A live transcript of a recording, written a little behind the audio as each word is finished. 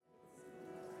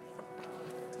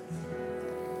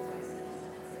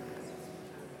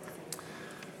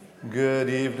Good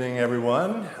evening,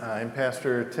 everyone. I'm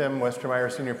Pastor Tim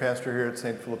Westermeyer, Senior Pastor here at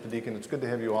St. Philip the Deacon. It's good to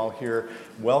have you all here.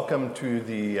 Welcome to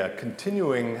the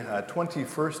continuing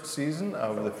 21st season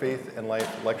of the Faith and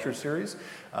Life Lecture Series.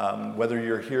 Whether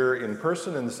you're here in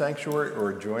person in the sanctuary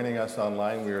or joining us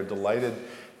online, we are delighted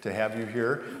to have you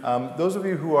here. Those of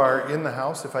you who are in the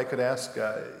house, if I could ask,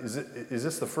 is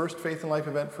this the first Faith and Life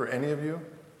event for any of you?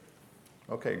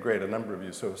 Okay, great, a number of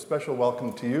you. So special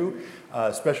welcome to you.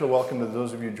 Special welcome to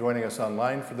those of you joining us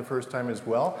online for the first time as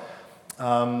well.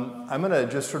 I'm going to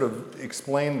just sort of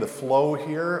explain the flow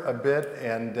here a bit,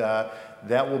 and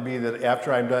that will be that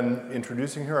after I'm done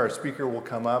introducing her, our speaker will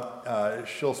come up.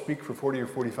 She'll speak for 40 or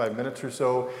 45 minutes or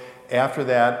so. After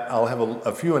that, I'll have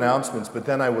a few announcements, but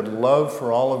then I would love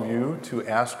for all of you to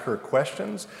ask her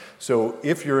questions. So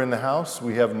if you're in the house,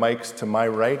 we have mics to my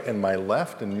right and my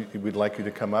left, and we'd like you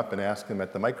to come up and ask them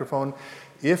at the microphone.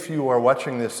 If you are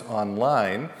watching this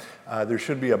online, there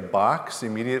should be a box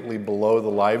immediately below the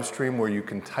live stream where you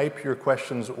can type your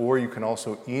questions, or you can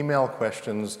also email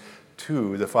questions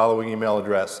to the following email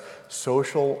address,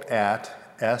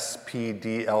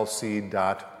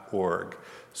 social@spdlc.org.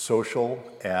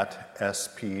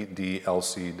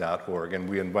 social@spdlc.org. And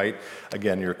we invite,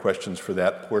 again, your questions for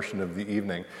that portion of the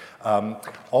evening.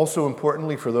 Also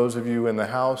importantly, for those of you in the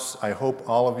house, I hope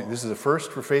all of you, this is a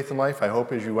first for Faith and Life, I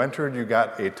hope as you entered you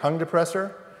got a tongue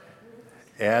depressor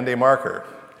and a marker.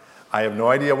 I have no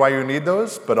idea why you need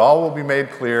those, but all will be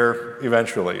made clear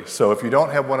eventually. So if you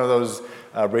don't have one of those,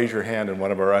 raise your hand and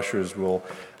one of our ushers will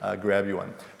grab you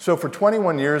one. So for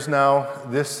 21 years now,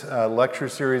 this lecture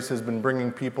series has been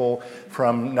bringing people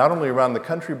from not only around the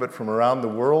country, but from around the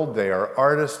world. They are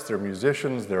artists, they're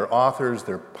musicians, they're authors,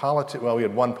 they're well, we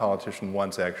had one politician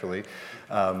once actually.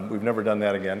 We've never done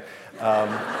that again.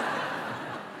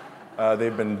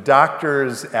 They've been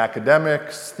doctors,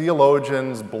 academics,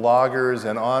 theologians, bloggers,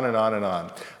 and on and on and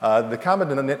on. The common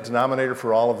denominator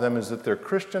for all of them is that they're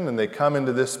Christian, and they come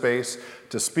into this space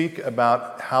to speak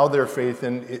about how their faith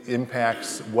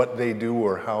impacts what they do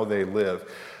or how they live.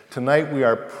 Tonight we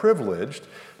are privileged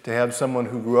to have someone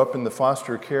who grew up in the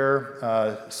foster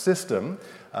care system,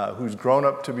 who's grown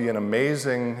up to be an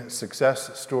amazing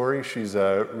success story. She's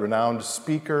a renowned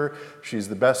speaker. She's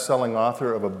the best-selling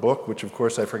author of a book, which of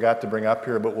course I forgot to bring up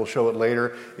here, but we'll show it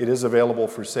later. It is available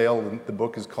for sale. The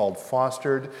book is called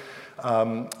Fostered.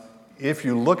 If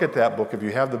you look at that book, if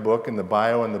you have the book in the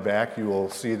bio in the back, you will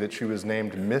see that she was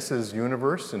named Mrs.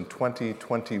 Universe in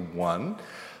 2021.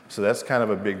 So that's kind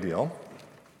of a big deal.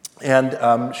 And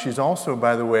she's also,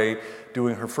 by the way,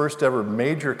 doing her first ever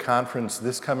major conference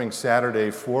this coming Saturday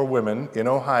for women in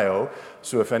Ohio.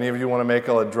 So if any of you want to make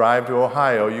a drive to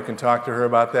Ohio, you can talk to her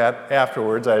about that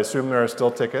afterwards. I assume there are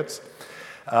still tickets.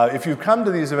 If you've come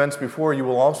to these events before, you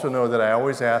will also know that I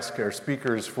always ask our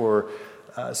speakers for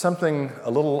something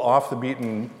a little off the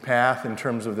beaten path in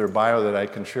terms of their bio that I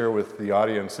can share with the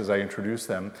audience as I introduce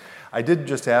them. I did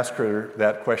just ask her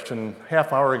that question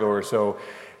half hour ago or so,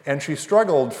 and she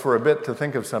struggled for a bit to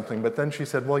think of something, but then she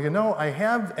said, well, you know, I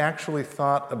have actually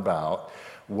thought about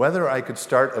whether I could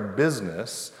start a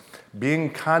business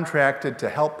being contracted to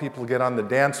help people get on the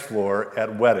dance floor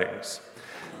at weddings.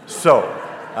 So,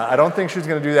 I don't think she's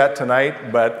going to do that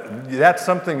tonight, but that's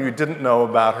something you didn't know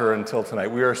about her until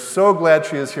tonight. We are so glad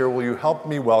she is here. Will you help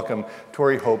me welcome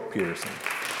Tori Hope Petersen?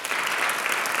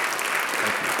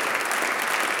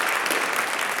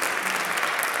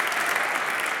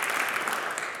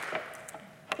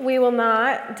 We will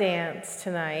not dance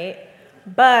tonight,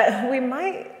 but we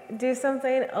might do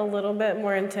something a little bit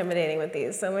more intimidating with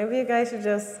these. So maybe you guys should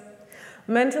just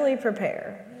mentally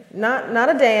prepare. Not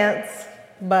a dance,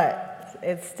 but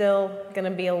it's still going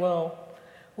to be a little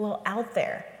out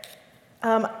there.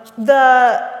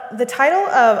 The title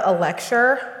of a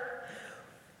lecture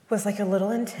was like a little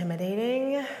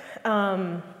intimidating.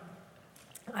 I'm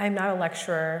not a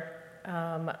lecturer.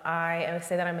 I would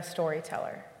say that I'm a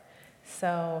storyteller.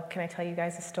 So can I tell you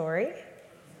guys a story?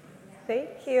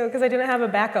 Thank you, because I didn't have a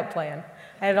backup plan.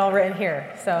 I had it all written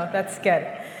here, so that's good.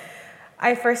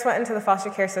 I first went into the foster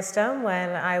care system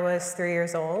when I was 3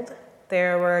 years old.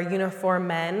 There were uniformed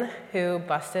men who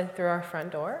busted through our front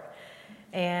door,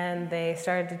 and they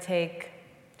started to take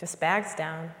just bags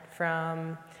down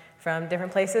from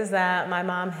different places that my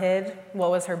mom hid what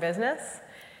was her business.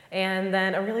 And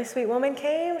then a really sweet woman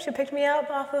came, she picked me up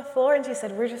off the floor, and she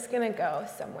said, we're just gonna go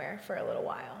somewhere for a little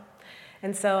while.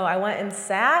 And so I went and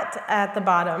sat at the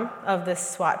bottom of this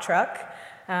SWAT truck,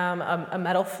 a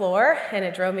metal floor, and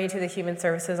it drove me to the Human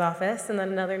Services office, and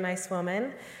then another nice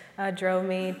woman drove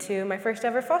me to my first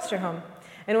ever foster home.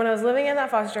 And when I was living in that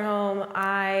foster home,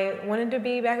 I wanted to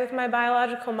be back with my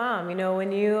biological mom. You know,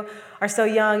 when you are so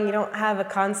young, you don't have a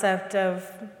concept of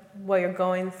what you're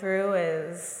going through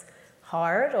is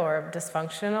hard or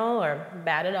dysfunctional or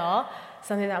bad at all.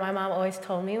 Something that my mom always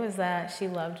told me was that she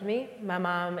loved me. My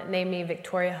mom named me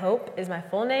Tori Hope is my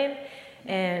full name.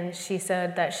 And she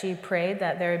said that she prayed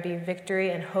that there would be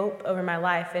victory and hope over my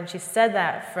life. And she said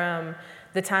that from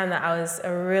the time that I was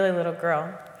a really little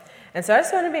girl. And so I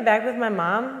just wanted to be back with my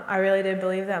mom. I really did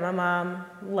believe that my mom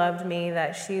loved me,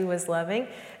 that she was loving.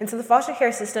 And so the foster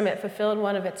care system, it fulfilled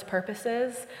one of its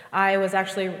purposes. I was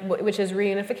actually, which is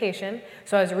reunification.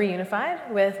 So I was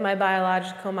reunified with my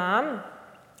biological mom.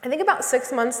 I think about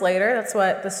 6 months later, that's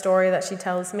what the story that she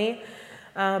tells me.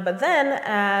 But then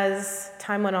as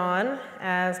time went on,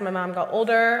 as my mom got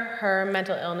older, her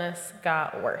mental illness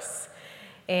got worse.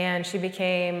 And she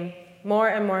became more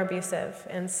and more abusive.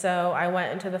 And so I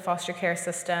went into the foster care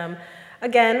system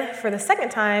again for the second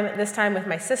time, this time with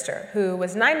my sister, who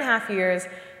was 9.5 years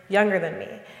younger than me.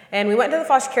 And we went to the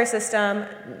foster care system.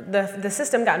 The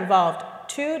system got involved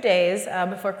 2 days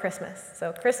before Christmas,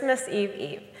 so Christmas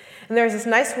Eve. And there was this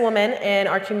nice woman in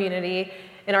our community,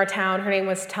 in our town. Her name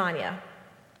was Tanya.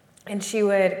 And she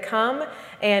would come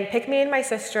and pick me and my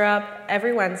sister up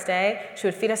every Wednesday. She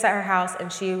would feed us at her house,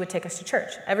 and she would take us to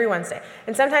church every Wednesday.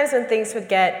 And sometimes when things would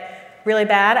get really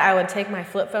bad, I would take my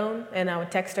flip phone and I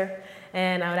would text her,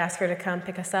 and I would ask her to come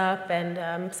pick us up.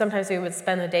 And sometimes we would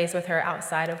spend the days with her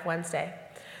outside of Wednesday.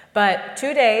 But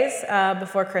 2 days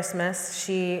before Christmas,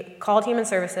 she called Human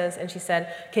Services and she said,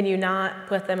 "Can you not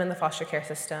put them in the foster care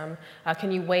system?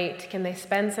 Can you wait? Can they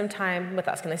spend some time with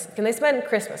us? Can they spend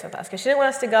Christmas with us?" Because she didn't want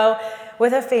us to go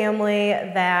with a family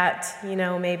that, you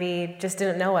know, maybe just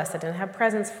didn't know us, that didn't have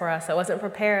presents for us, that wasn't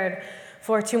prepared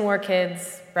for 2 more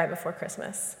kids right before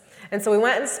Christmas. And so we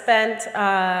went and spent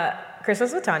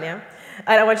Christmas with Tanya.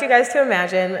 And I want you guys to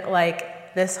imagine,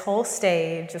 like, this whole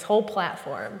stage, this whole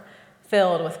platform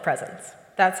filled with presents.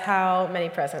 That's how many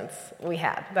presents we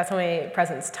had. That's how many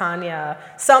presents Tanya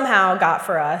somehow got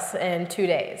for us in 2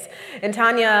 days. And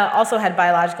Tanya also had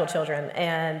biological children,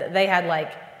 and they had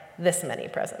like this many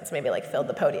presents, maybe like filled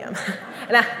the podium.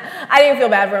 And I didn't feel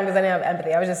bad for them because I didn't have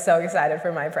empathy. I was just so excited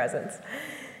for my presents.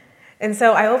 And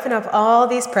so I opened up all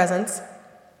these presents,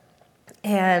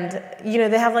 and you know,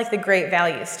 they have like the Great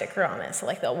Value sticker on it, so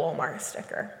like the Walmart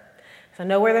sticker. So I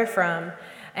know where they're from,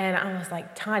 and I was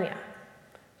like, "Tanya,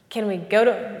 can we go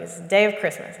to," it's the day of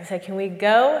Christmas, I said, "Can we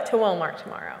go to Walmart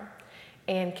tomorrow?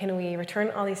 And can we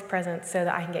return all these presents so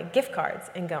that I can get gift cards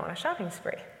and go on a shopping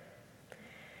spree?"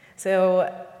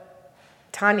 So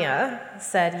Tanya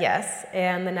said yes,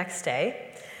 and the next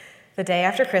day, the day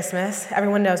after Christmas,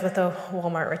 everyone knows what the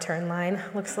Walmart return line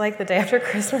looks like the day after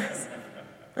Christmas.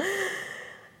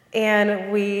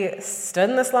 And we stood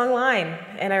in this long line,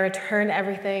 and I returned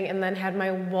everything and then had my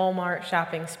Walmart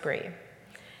shopping spree.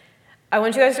 I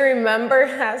want you guys to remember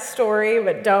that story,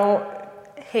 but don't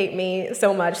hate me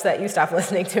so much that you stop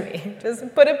listening to me.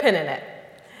 Just put a pin in it.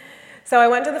 So I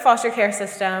went to the foster care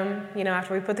system, you know,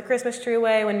 after we put the Christmas tree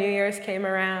away when New Year's came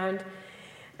around.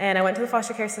 And I went to the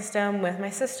foster care system with my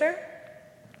sister.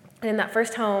 And in that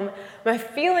first home, my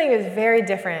feeling is very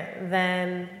different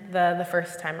than the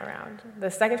first time around.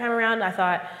 The second time around, I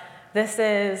thought, this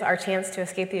is our chance to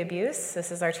escape the abuse.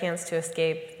 This is our chance to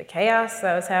escape the chaos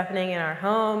that was happening in our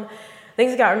home.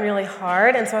 Things got really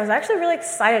hard, and so I was actually really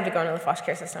excited to go into the foster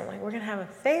care system. Like, we're gonna have a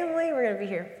family, we're gonna be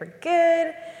here for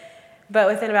good. But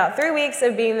within about 3 weeks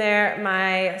of being there,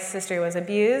 my sister was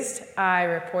abused. I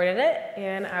reported it,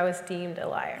 and I was deemed a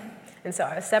liar. And so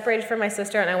I was separated from my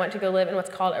sister, and I went to go live in what's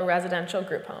called a residential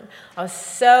group home. I was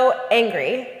so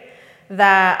angry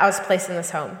that I was placed in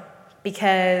this home,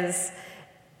 because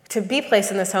to be placed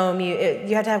in this home,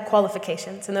 you had to have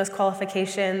qualifications, and those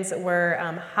qualifications were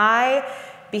high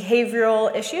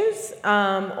behavioral issues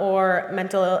or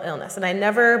mental illness. And I'd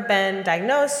never been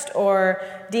diagnosed or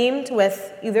deemed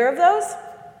with either of those.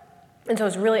 And so I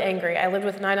was really angry. I lived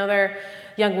with 9 other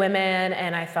young women,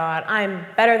 and I thought, I'm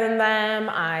better than them.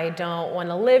 I don't want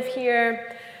to live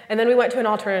here. And then we went to an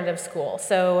alternative school.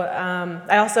 So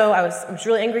I was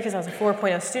really angry because I was a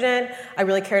 4.0 student. I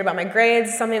really cared about my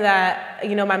grades, something that,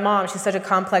 you know, my mom, she's such a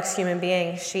complex human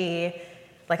being. She,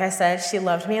 like I said, she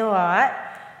loved me a lot.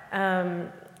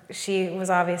 She was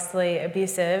obviously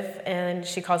abusive, and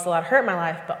she caused a lot of hurt in my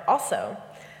life, but also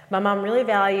my mom really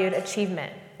valued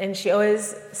achievement, and she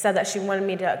always said that she wanted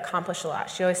me to accomplish a lot.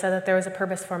 She always said that there was a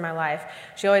purpose for my life.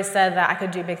 She always said that I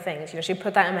could do big things. You know, she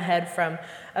put that in my head from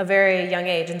a very young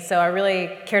age, and so I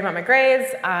really cared about my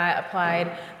grades. I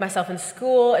applied myself in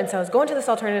school, and so I was going to this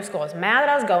alternative school. I was mad that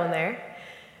I was going there,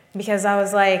 because I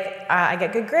was like, I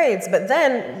get good grades. But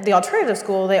then the alternative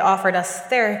school, they offered us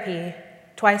therapy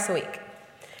twice a week,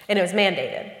 and it was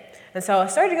mandated. And so I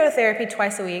started to go to therapy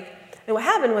twice a week, and what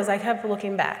happened was I kept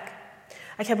looking back.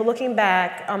 I kept looking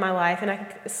back on my life, and I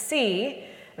could see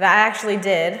that I actually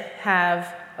did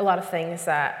have a lot of things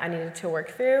that I needed to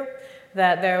work through,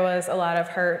 that there was a lot of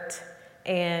hurt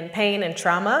and pain and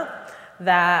trauma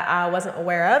that I wasn't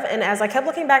aware of. And as I kept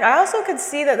looking back, I also could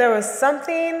see that there was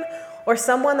something or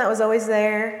someone that was always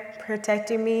there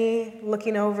protecting me,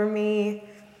 looking over me,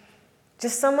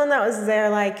 just someone that was there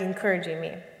like encouraging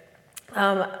me.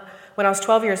 When I was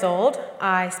 12 years old,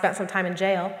 I spent some time in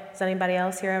jail. Has anybody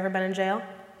else here ever been in jail?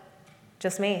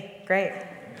 Just me. Great.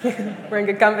 We're in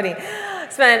good company.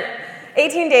 Spent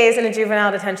 18 days in a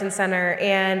juvenile detention center,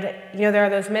 and there are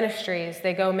those ministries.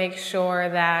 They go make sure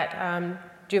that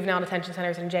juvenile detention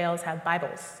centers and jails have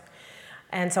Bibles.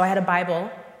 And so I had a Bible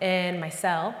in my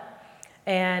cell.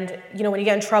 And, when you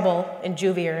get in trouble in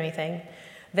juvie or anything,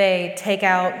 they take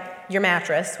out your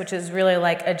mattress, which is really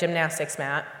like a gymnastics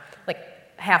mat, like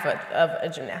half of a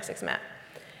gymnastics mat.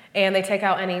 And they take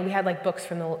out we had like books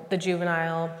from the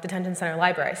juvenile detention center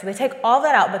library. So they take all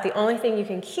that out, but the only thing you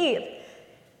can keep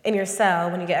in your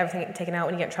cell when you get everything taken out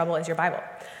when you get in trouble is your Bible.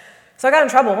 So I got in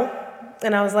trouble,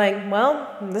 and I was like,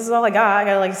 well, this is all I got. I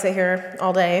gotta sit here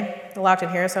all day, locked in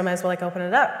here, so I might as well open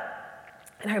it up.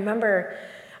 And I remember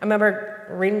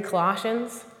reading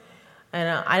Colossians, and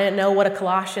I didn't know what a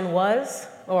Colossian was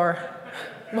or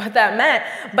what that meant,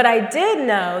 but I did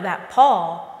know that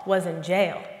Paul was in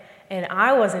jail, and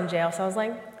I was in jail, so I was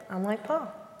like, I'm like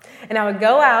Paul. And I would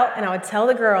go out, and I would tell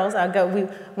the girls,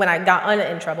 when I got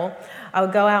in trouble, I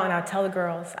would go out and I would tell the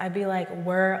girls, I'd be like,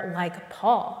 we're like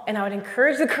Paul. And I would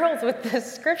encourage the girls with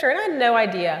this scripture, and I had no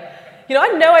idea. I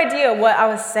had no idea what I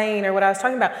was saying or what I was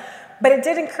talking about, but it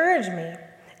did encourage me.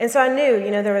 And so I knew,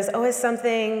 there was always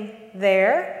something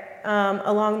there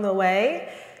along the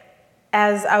way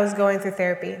as I was going through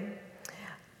therapy.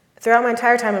 Throughout my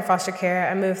entire time in foster care,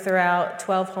 I moved throughout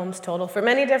 12 homes total for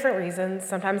many different reasons.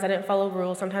 Sometimes I didn't follow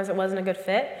rules. Sometimes it wasn't a good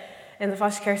fit. In the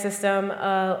foster care system,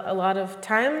 a lot of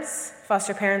times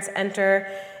foster parents enter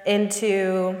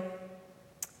into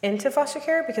foster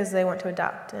care because they want to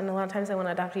adopt. And a lot of times they want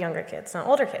to adopt younger kids, not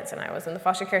older kids. And I was in the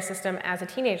foster care system as a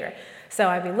teenager. So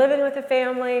I'd be living with a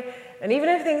family, and even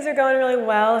if things are going really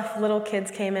well, if little kids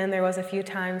came in, there was a few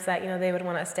times that, they would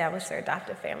want to establish their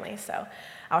adoptive family. So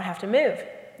I would have to move.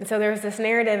 And so there was this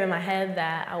narrative in my head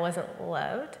that I wasn't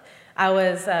loved.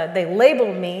 They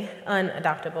labeled me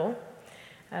unadoptable.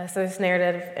 So there's this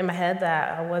narrative in my head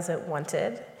that I wasn't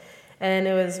wanted. And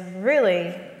it was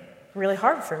really, really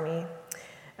hard for me.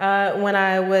 When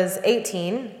I was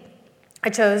 18, I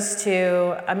chose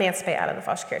to emancipate out of the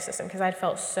foster care system because I'd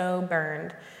felt so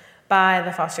burned by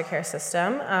the foster care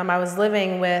system.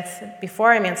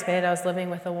 Before I emancipated, I was living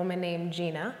with a woman named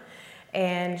Gina,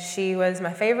 and she was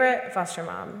my favorite foster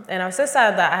mom. And I was so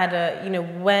sad that I had to,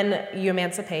 when you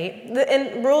emancipate,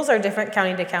 and rules are different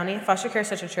county to county. Foster care is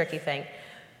such a tricky thing.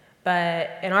 But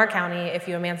in our county, if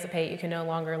you emancipate, you can no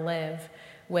longer live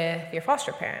with your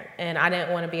foster parent. And I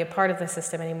didn't want to be a part of the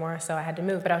system anymore, so I had to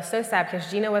move. But I was so sad because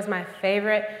Gina was my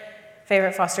favorite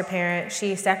foster parent.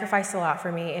 She sacrificed a lot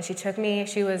for me, and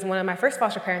she was one of my first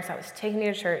foster parents that was taking me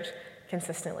to church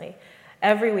consistently,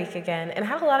 every week again. And I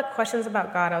had a lot of questions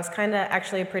about God. I was kind of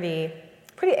actually pretty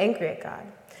angry at God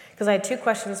because I had two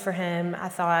questions for him. I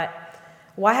thought,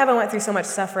 why have I went through so much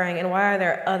suffering, and why are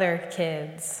there other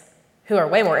kids who are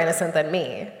way more innocent than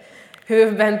me, who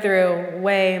have been through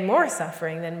way more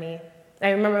suffering than me? I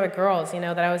remember the girls,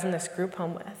 that I was in this group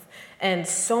home with, and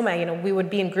so many, we would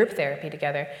be in group therapy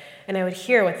together, and I would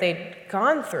hear what they'd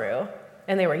gone through,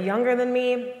 and they were younger than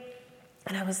me,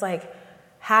 and I was like,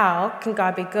 how can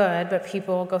God be good, but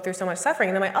people go through so much suffering?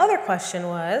 And then my other question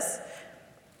was,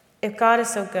 if God is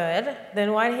so good,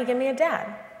 then why did he give me a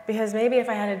dad? Because maybe if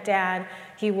I had a dad,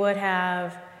 he would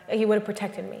have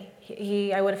protected me.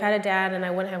 I would have had a dad, and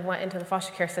I wouldn't have went into the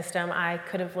foster care system. I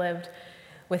could have lived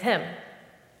with him.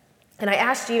 And I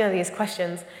asked Gina these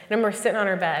questions. I remember sitting on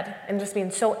her bed and just being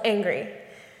so angry.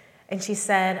 And she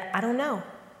said, I don't know.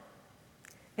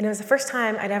 And it was the first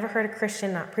time I'd ever heard a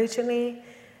Christian not preach at me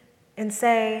and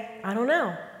say, I don't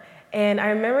know. And I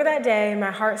remember that day,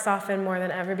 my heart softened more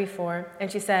than ever before.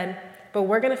 And she said, but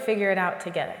we're going to figure it out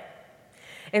together.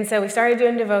 And so we started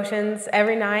doing devotions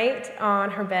every night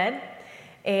on her bed.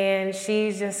 And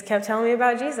she just kept telling me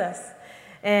about Jesus.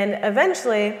 And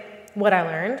eventually, what I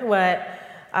learned, what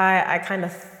I kind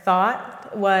of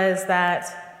thought, was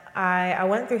that I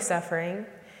went through suffering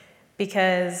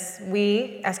because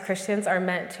we, as Christians, are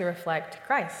meant to reflect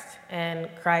Christ. And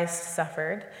Christ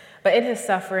suffered But in his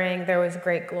suffering, there was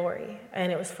great glory,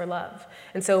 and it was for love.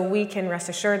 And so we can rest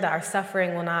assured that our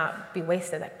suffering will not be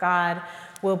wasted, that God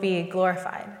will be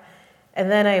glorified.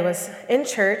 And then I was in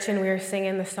church, and we were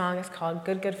singing the song. It's called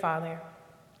Good, Good Father.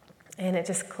 And it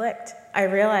just clicked. I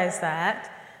realized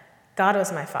that God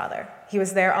was my father. He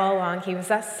was there all along. He was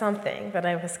that something that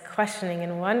I was questioning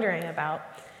and wondering about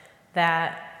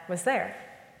that was there.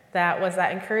 That was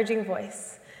that encouraging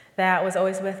voice that was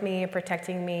always with me,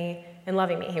 protecting me, and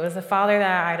loving me. He was the father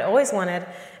that I'd always wanted,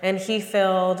 and he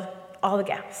filled all the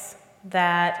gaps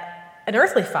that an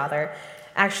earthly father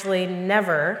actually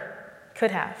never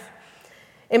could have.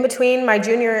 In between my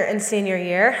junior and senior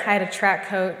year, I had a track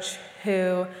coach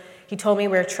who he told me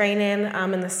we were training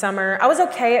in the summer. I was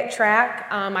okay at track.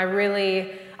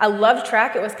 I loved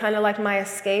track. It was kind of like my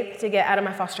escape to get out of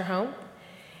my foster home.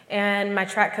 And my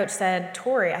track coach said,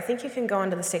 Tori, I think you can go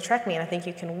into the state track meet, and I think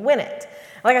you can win it.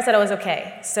 Like I said, I was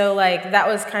okay. So that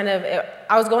was kind of it.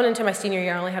 I was going into my senior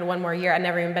year. I only had one more year. I'd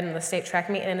never even been in the state track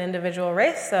meet in an individual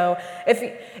race. So if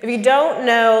you don't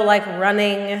know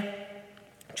running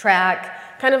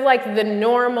track, kind of like the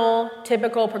normal,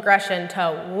 typical progression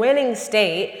to winning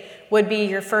state would be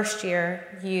your first year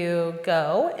you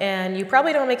go, and you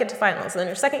probably don't make it to finals. And then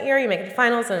your second year, you make it to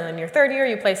finals, and then your third year,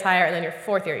 you place higher, and then your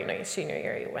fourth year, your senior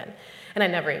year, you win. And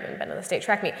I'd never even been to the state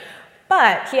track meet.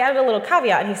 But he added a little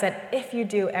caveat, and he said, if you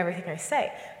do everything I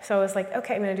say. So I was like,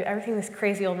 okay, I'm going to do everything this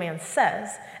crazy old man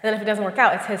says. And then if it doesn't work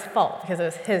out, it's his fault, because it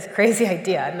was his crazy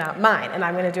idea, not mine, and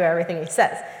I'm going to do everything he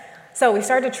says. So we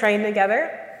started to train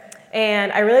together,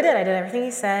 and I really did. I did everything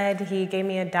he said. He gave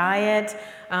me a diet.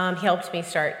 He helped me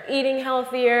start eating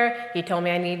healthier. He told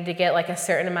me I needed to get a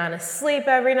certain amount of sleep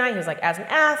every night. He was like, as an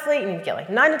athlete, you need to get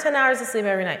 9 to 10 hours of sleep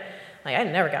every night. I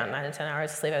never got 9 to 10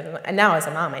 hours of sleep. And now as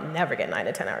a mom, I never get 9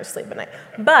 to 10 hours of sleep at night.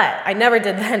 But I never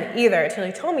did then either until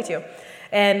he told me to.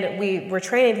 And we were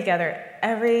training together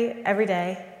every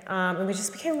day. And we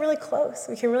just became really close.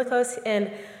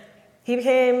 And he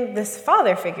became this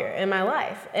father figure in my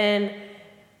life. And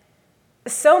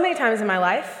so many times in my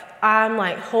life, I'm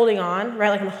holding on,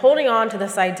 right? I'm holding on to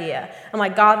this idea. I'm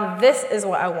like, God, this is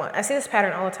what I want. I see this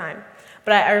pattern all the time.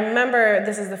 But I remember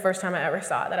this is the first time I ever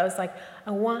saw it, that I was like,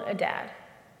 I want a dad.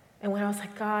 And when I was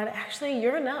like, God, actually,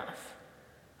 you're enough.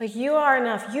 You are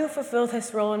enough. You fulfill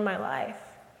this role in my life.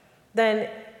 Then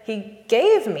he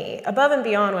gave me, above and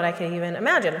beyond what I could even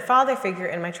imagine, a father figure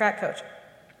in my track coach.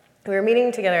 We were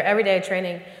meeting together every day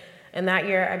training. And that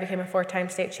year, I became a 4-time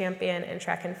state champion in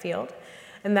track and field.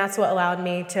 And that's what allowed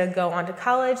me to go on to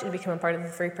college and become a part of the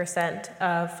 3%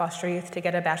 of foster youth to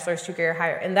get a bachelor's degree or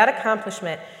higher. And that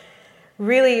accomplishment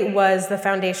really was the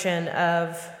foundation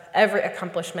of every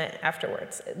accomplishment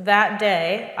afterwards. That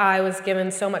day, I was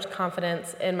given so much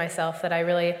confidence in myself that I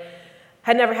really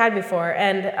had never had before.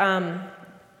 And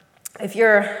if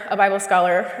you're a Bible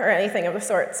scholar or anything of the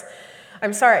sorts,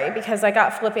 I'm sorry, because I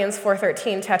got Philippians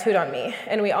 4:13 tattooed on me,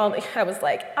 and I was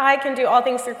like, I can do all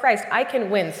things through Christ. I can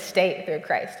win state through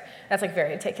Christ. That's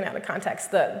very taken out of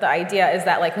context. The idea is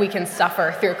that we can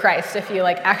suffer through Christ if you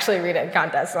actually read it in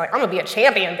context. So, I'm gonna be a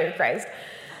champion through Christ.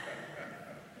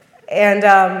 And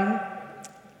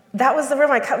that was the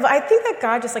room I think that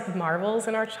God just marvels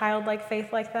in our childlike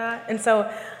faith like that. And so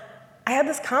I had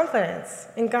this confidence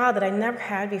in God that I never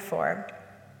had before.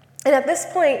 And at this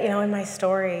point, in my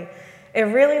story, it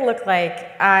really looked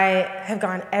like I have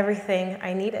gotten everything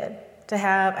I needed to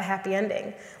have a happy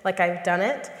ending. I've done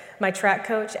it. My track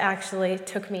coach actually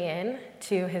took me in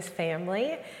to his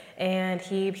family, and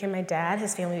he became my dad.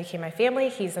 His family became my family.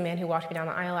 He's the man who walked me down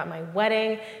the aisle at my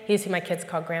wedding. He's who my kids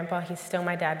call Grandpa. He's still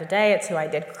my dad today. It's who I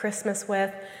did Christmas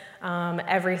with.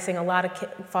 A lot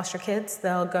of foster kids,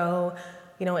 they'll go,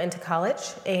 into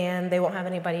college, and they won't have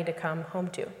anybody to come home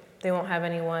to. They won't have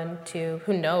anyone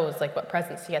who knows what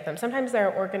presents to get them. Sometimes there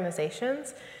are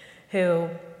organizations who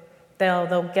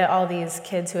they'll get all these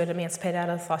kids who had emancipated out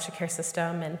of the foster care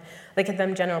system, and they get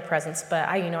them general presents. But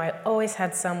I always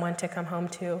had someone to come home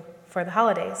to for the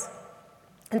holidays.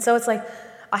 And so it's I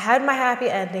had my happy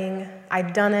ending.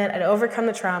 I'd done it. I'd overcome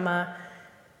the trauma.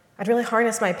 I'd really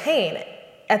harnessed my pain.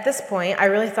 At this point, I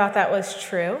really thought that was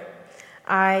true.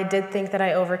 I did think that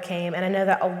I overcame, and I know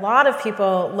that a lot of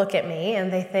people look at me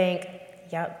and they think,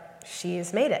 yep,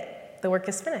 she's made it. The work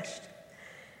is finished.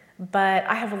 But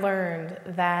I have learned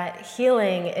that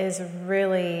healing is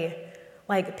really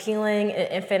like peeling an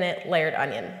infinite layered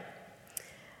onion.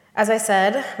 As I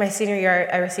said, my senior year,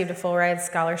 I received a full ride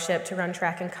scholarship to run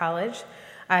track in college.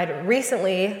 I'd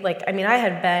recently, I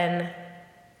had been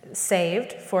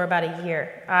saved for about a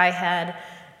year. I had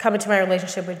come into my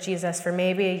relationship with Jesus for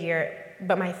maybe a year.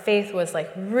 but my faith was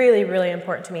like really, really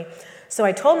important to me. So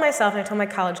I told myself, and I told my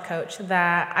college coach,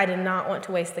 that I did not want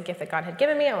to waste the gift that God had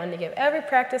given me. I wanted to give every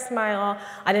practice my all.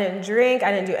 I didn't drink.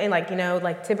 I didn't do any,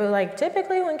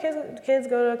 typically when kids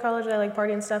go to college, they like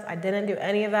party and stuff. I didn't do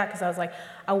any of that because I was like,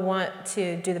 I want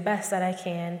to do the best that I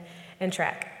can in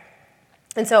track.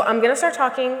 And so I'm going to start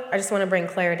talking. I just want to bring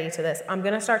clarity to this. I'm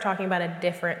going to start talking about a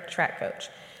different track coach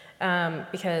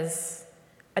because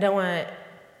I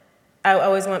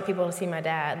always want people to see my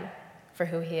dad for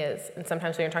who he is. And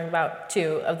sometimes when you're talking about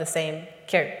two of the same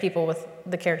people with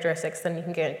the characteristics, then you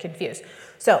can get confused.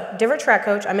 So, different track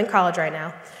coach. I'm in college right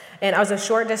now. And I was a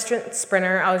short distance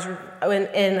sprinter.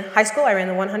 In high school, I ran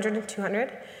the 100 and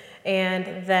 200.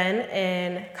 And then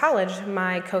in college,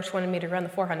 my coach wanted me to run the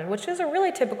 400, which is a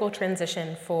really typical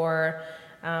transition for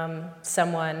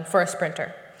for a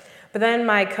sprinter. But then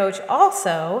my coach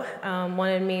also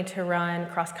wanted me to run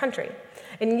cross country.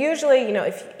 And usually,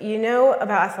 if you know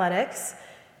about athletics,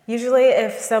 usually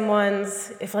if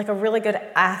a really good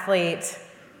athlete,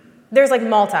 there's like a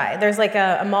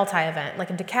multi-event,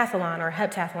 like a decathlon or a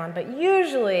heptathlon, but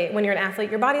usually when you're an athlete,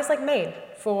 your body is like made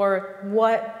for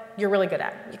what you're really good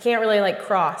at. You can't really like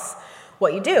cross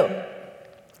what you do.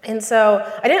 And so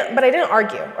I didn't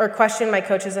argue or question my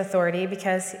coach's authority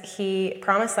because he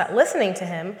promised that listening to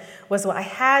him was what I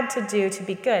had to do to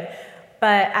be good.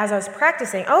 But as I was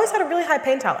practicing, I always had a really high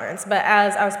pain tolerance, but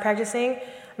as I was practicing,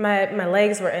 my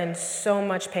legs were in so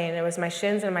much pain. It was my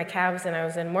shins and my calves, and I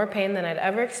was in more pain than I'd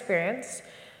ever experienced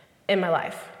in my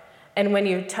life. And when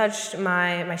you touched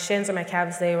my shins or my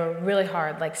calves, they were really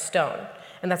hard, like stone.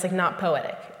 And that's like not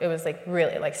poetic. It was like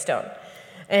really like stone.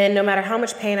 And no matter how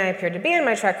much pain I appeared to be in,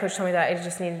 my track coach told me that I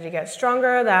just needed to get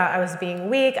stronger, that I was being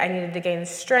weak, I needed to gain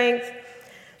strength.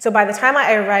 So by the time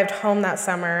I arrived home that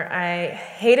summer, I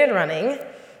hated running.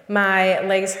 My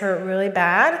legs hurt really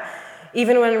bad.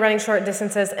 Even when running short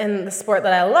distances in the sport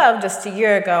that I loved just a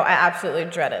year ago, I absolutely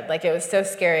dreaded. Like, it was so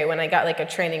scary when I got like a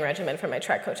training regimen from my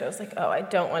track coach. I was like, oh, I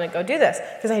don't want to go do this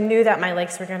because I knew that my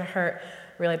legs were going to hurt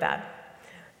really bad.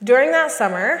 During that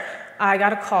summer, I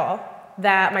got a call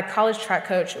that my college track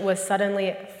coach was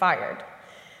suddenly fired.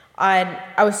 I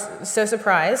was so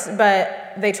surprised,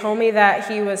 but they told me that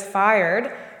he was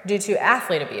fired due to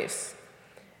athlete abuse.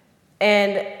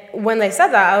 And when they said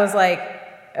that, I was like,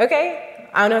 okay,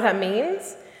 I don't know what that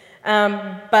means.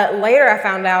 But later I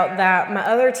found out that my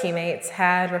other teammates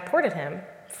had reported him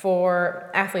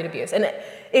for athlete abuse. And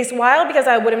it's wild because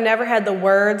I would have never had the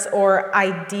words or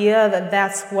idea that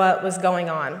that's what was going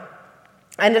on.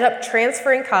 I ended up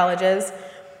transferring colleges,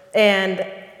 and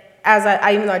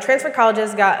even though I transferred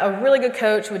colleges, got a really good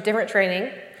coach with different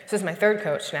training. This is my third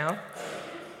coach now.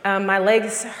 My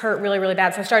legs hurt really, really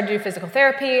bad, so I started to do physical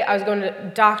therapy. I was going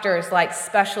to doctors, like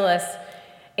specialists,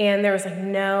 and there was like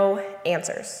no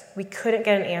answers. We couldn't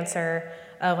get an answer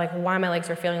of like why my legs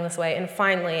were feeling this way. And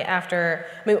finally, I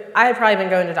had probably been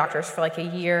going to doctors for like a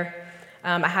year.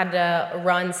 I had to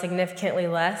run significantly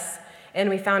less, and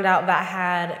we found out that I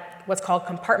had what's called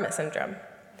compartment syndrome.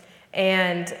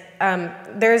 And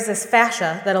there's this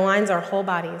fascia that aligns our whole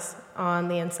bodies on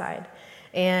the inside.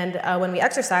 And when we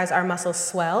exercise, our muscles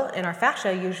swell, and our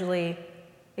fascia usually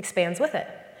expands with it.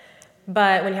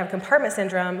 But when you have compartment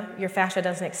syndrome, your fascia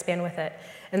doesn't expand with it.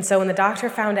 And so when the doctor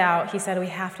found out, he said, we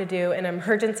have to do an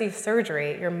emergency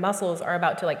surgery. Your muscles are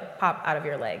about to like pop out of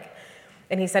your leg.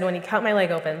 And he said when he cut my leg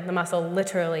open, the muscle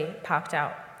literally popped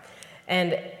out.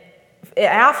 And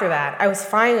after that, I was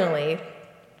finally,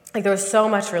 there was so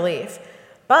much relief.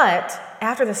 But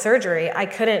after the surgery, I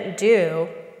couldn't do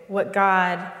what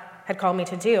God had called me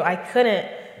to do. I couldn't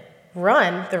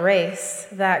run the race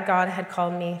that God had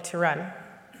called me to run.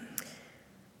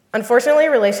 Unfortunately,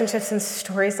 relationships and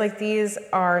stories like these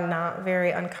are not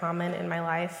very uncommon in my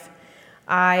life.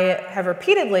 I have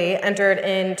repeatedly entered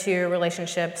into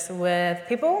relationships with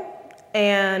people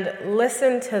and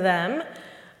listened to them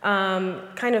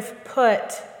kind of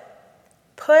put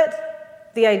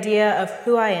the idea of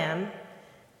who I am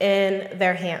in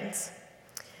their hands.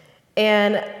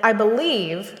 And I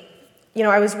believe,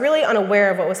 I was really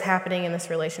unaware of what was happening in this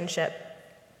relationship.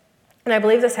 And I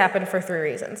believe this happened for 3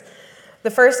 reasons. The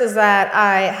first is that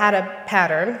I had a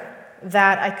pattern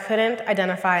that I couldn't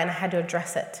identify and I had to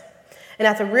address it. And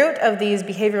at the root of these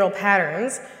behavioral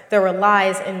patterns, there were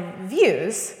lies and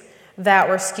views that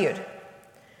were skewed.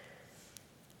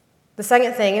 The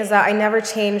second thing is that I never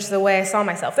changed the way I saw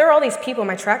myself. There were all these people,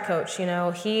 my track coach,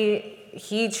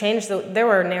 he changed there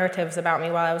were narratives about me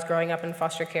while I was growing up in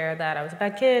foster care that I was a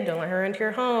bad kid, don't let her into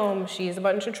your home, she's a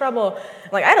bunch of trouble.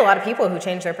 I had a lot of people who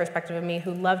changed their perspective of me,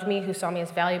 who loved me, who saw me as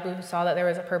valuable, who saw that there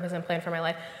was a purpose and plan for my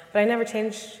life, but I never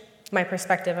changed my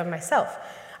perspective of myself.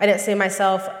 I didn't see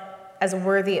myself as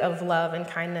worthy of love and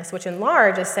kindness, which in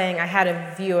large is saying I had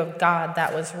a view of God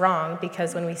that was wrong,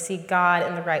 because when we see God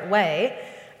in the right way,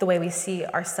 the way we see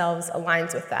ourselves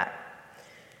aligns with that.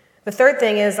 The third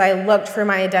thing is I looked for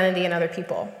my identity in other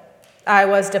people. I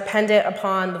was dependent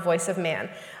upon the voice of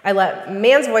man. I let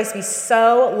man's voice be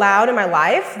so loud in my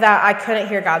life that I couldn't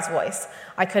hear God's voice.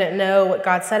 I couldn't know what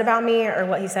God said about me or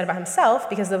what he said about himself,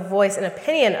 because the voice and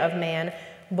opinion of man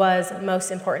was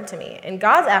most important to me. And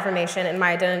God's affirmation and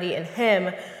my identity in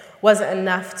him wasn't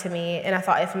enough to me. And I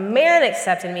thought if man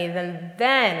accepted me,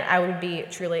 then I would be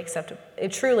truly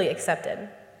accepted.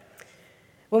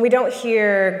 When we don't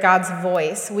hear God's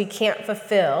voice, we can't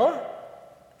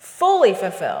fully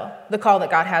fulfill the call that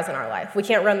God has in our life. We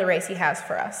can't run the race he has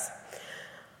for us.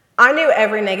 I knew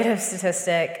every negative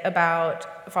statistic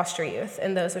about foster youth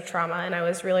and those with trauma, and I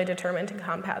was really determined to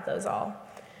combat those all.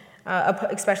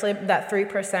 Especially that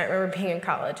 3%. I remember being in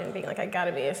college and being like,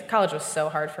 college was so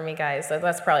hard for me, guys.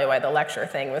 That's probably why the lecture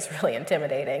thing was really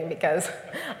intimidating, because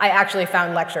I actually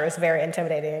found lectures very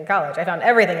intimidating in college. I found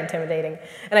everything intimidating.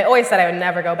 And I always said I would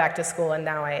never go back to school, and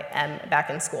now I am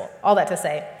back in school. All that to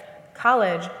say,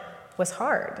 college was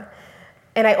hard.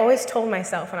 And I always told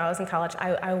myself when I was in college,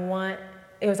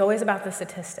 it was always about the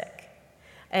statistic.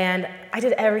 And I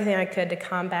did everything I could to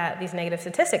combat these negative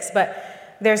statistics, but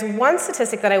there's one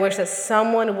statistic that I wish that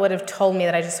someone would have told me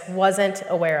that I just wasn't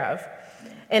aware of.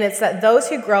 And it's that those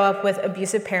who grow up with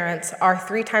abusive parents are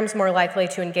 3 times more likely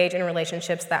to engage in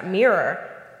relationships that mirror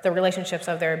the relationships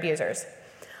of their abusers.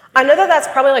 I know that that's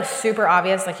probably like super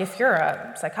obvious, like if you're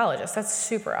a psychologist, that's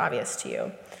super obvious to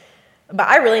you. But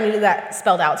I really needed that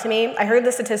spelled out to me. I heard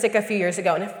the statistic a few years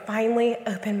ago, and it finally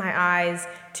opened my eyes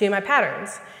to my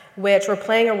patterns, which were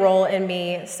playing a role in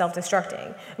me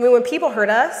self-destructing. I mean, when people hurt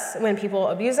us, when people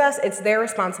abuse us, it's their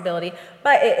responsibility,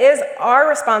 but it is our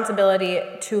responsibility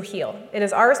to heal. It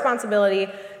is our responsibility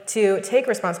to take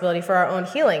responsibility for our own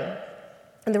healing.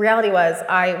 And the reality was,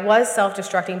 I was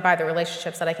self-destructing by the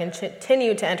relationships that I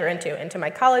continued to enter into my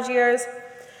college years.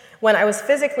 When I was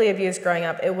physically abused growing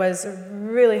up, it was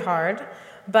really hard,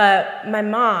 but my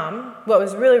mom, what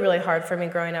was really, really hard for me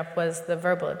growing up was the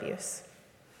verbal abuse.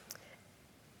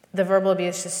 The verbal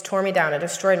abuse just tore me down. It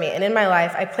destroyed me. And in my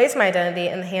life, I placed my identity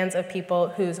in the hands of people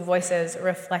whose voices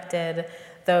reflected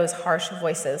those harsh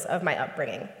voices of my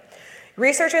upbringing.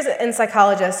 Researchers and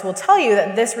psychologists will tell you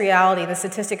that this reality, the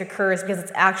statistic, occurs because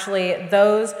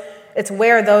it's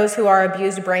where those who are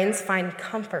abused brains find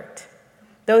comfort.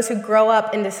 Those who grow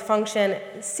up in dysfunction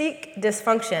seek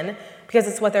dysfunction because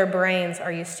it's what their brains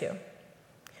are used to.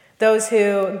 Those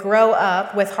who grow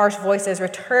up with harsh voices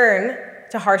return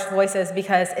to harsh voices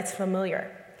because it's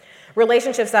familiar.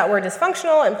 Relationships that were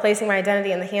dysfunctional and placing my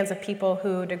identity in the hands of people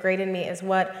who degraded me is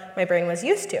what my brain was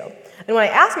used to. And when I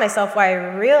asked myself why,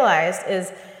 I realized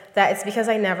is that it's because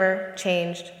I never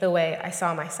changed the way I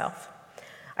saw myself.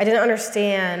 I didn't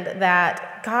understand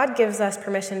that God gives us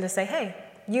permission to say, hey,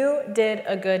 you did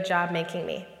a good job making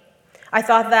me. I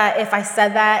thought that if I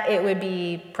said that, it would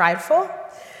be prideful.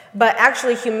 But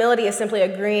actually, humility is simply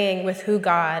agreeing with who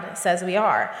God says we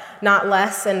are, not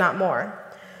less and not more.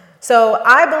 So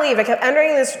I kept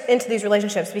entering into these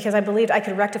relationships because I believed I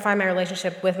could rectify my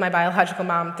relationship with my biological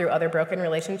mom through other broken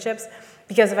relationships.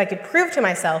 Because if I could prove to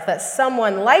myself that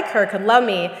someone like her could love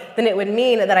me, then it would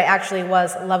mean that I actually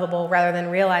was lovable rather than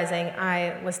realizing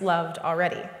I was loved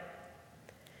already.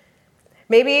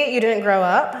 Maybe you didn't grow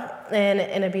up in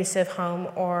an abusive home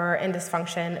or in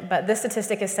dysfunction, but this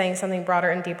statistic is saying something broader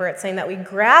and deeper. It's saying that we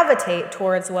gravitate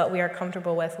towards what we are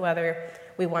comfortable with, whether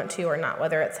we want to or not,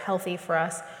 whether it's healthy for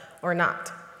us or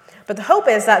not. But the hope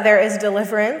is that there is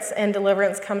deliverance, and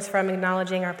deliverance comes from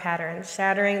acknowledging our patterns,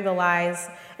 shattering the lies,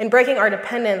 and breaking our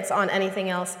dependence on anything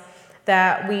else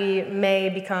that we may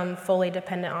become fully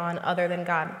dependent on other than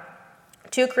God.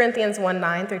 2 Corinthians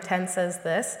 1:9-10 says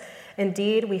this,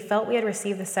 "Indeed, we felt we had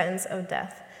received the sentence of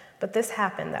death, but this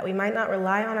happened that we might not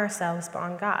rely on ourselves but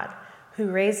on God, who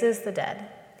raises the dead.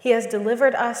 He has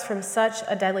delivered us from such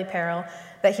a deadly peril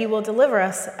that he will deliver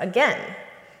us again.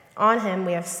 On him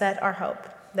we have set our hope,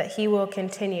 that he will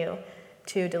continue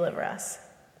to deliver us."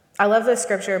 I love this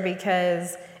scripture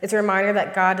because it's a reminder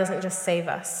that God doesn't just save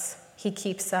us, he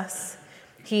keeps us.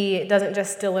 He doesn't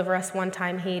just deliver us one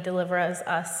time, he delivers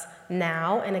us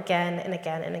now and again and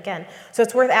again and again. So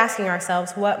it's worth asking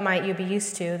ourselves, what might you be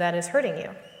used to that is hurting you?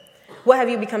 What have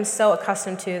you become so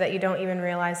accustomed to that you don't even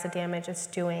realize the damage it's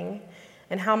doing?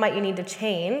 And how might you need to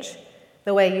change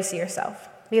the way you see yourself?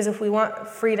 Because if we want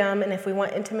freedom and if we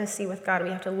want intimacy with God, we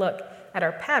have to look at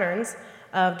our patterns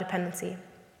of dependency.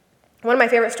 One of my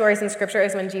favorite stories in Scripture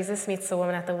is when Jesus meets the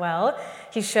woman at the well.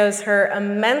 He shows her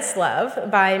immense love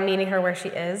by meeting her where she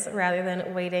is rather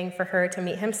than waiting for her to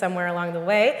meet him somewhere along the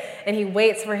way. And he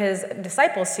waits for his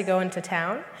disciples to go into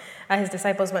town. His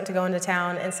disciples went to go into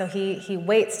town, and so he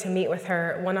waits to meet with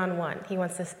her one-on-one. He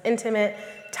wants this intimate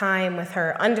time with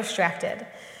her, undistracted.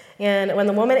 And when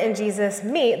the woman and Jesus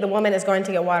meet, the woman is going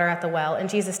to get water at the well, and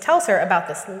Jesus tells her about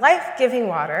this life-giving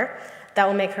water that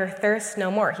will make her thirst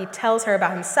no more. He tells her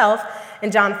about himself.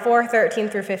 In John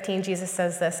 4:13-15, Jesus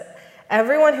says this,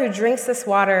 "Everyone who drinks this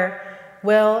water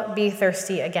will be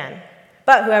thirsty again.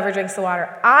 But whoever drinks the water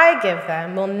I give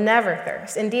them will never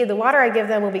thirst. Indeed, the water I give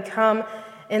them will become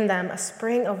in them a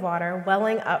spring of water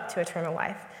welling up to eternal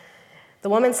life." The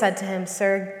woman said to him,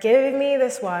 "Sir, give me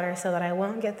this water so that I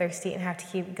won't get thirsty and have to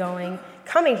keep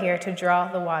coming here to draw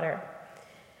the water."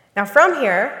 Now from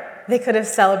here, they could have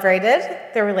celebrated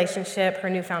their relationship, her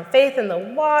newfound faith in the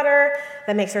water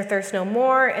that makes her thirst no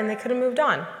more, and they could have moved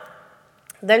on.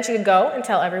 Then she could go and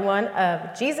tell everyone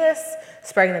of Jesus,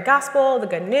 spreading the gospel, the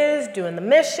good news, doing the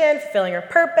mission, fulfilling her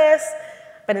purpose.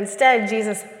 But instead,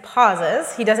 Jesus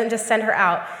pauses. He doesn't just send her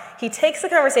out. He takes the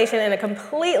conversation in a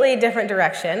completely different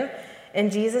direction,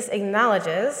 and Jesus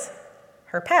acknowledges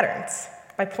her patterns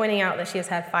by pointing out that she has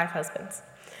had 5 husbands.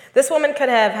 This woman could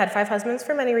have had 5 husbands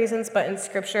for many reasons, but in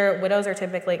Scripture, widows are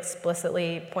typically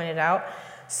explicitly pointed out.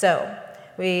 So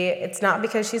it's not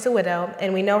because she's a widow,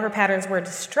 and we know her patterns were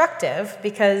destructive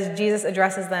because Jesus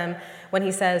addresses them when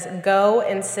he says, "Go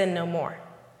and sin no more."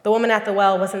 The woman at the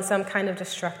well was in some kind of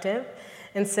destructive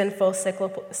and sinful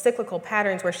cyclical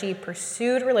patterns where she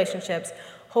pursued relationships,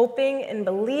 hoping and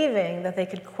believing that they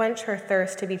could quench her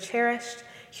thirst to be cherished,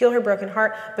 heal her broken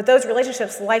heart, but those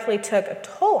relationships likely took a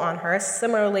toll on her,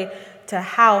 similarly to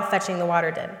how fetching the water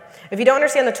did. If you don't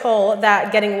understand the toll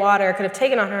that getting water could have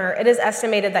taken on her, it is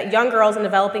estimated that young girls in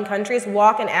developing countries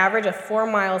walk an average of 4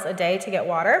 miles a day to get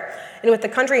water. And with the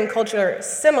country and culture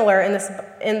similar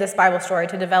in this Bible story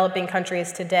to developing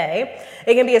countries today,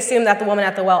 it can be assumed that the woman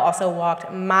at the well also walked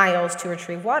miles to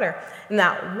retrieve water. And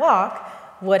that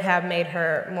walk would have made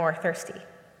her more thirsty.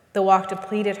 The walk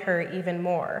depleted her even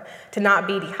more. To not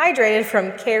be dehydrated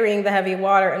from carrying the heavy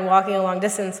water and walking a long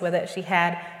distance with it, she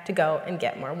had to go and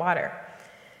get more water.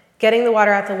 Getting the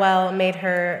water at the well made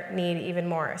her need even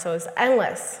more, so it was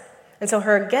endless. And so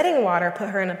her getting water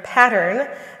put her in a pattern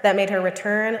that made her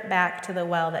return back to the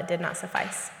well that did not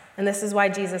suffice. And this is why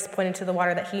Jesus pointed to the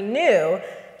water that he knew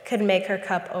could make her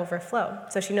cup overflow.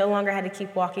 So she no longer had to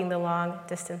keep walking the long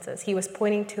distances. He was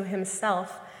pointing to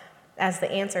himself as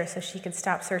the answer so she could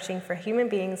stop searching for human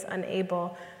beings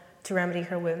unable to remedy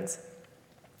her wounds.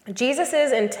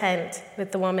 Jesus' intent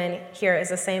with the woman here is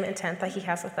the same intent that he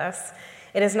has with us.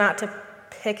 It is not to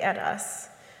pick at us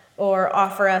or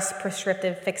offer us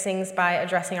prescriptive fixings by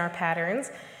addressing our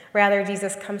patterns. Rather,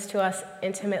 Jesus comes to us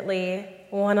intimately,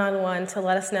 one-on-one, to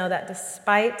let us know that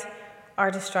despite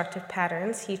our destructive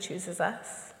patterns, he chooses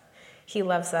us, he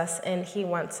loves us, and he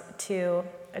wants to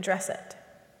address it.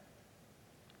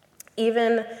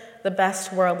 Even the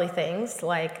best worldly things,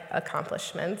 like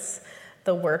accomplishments,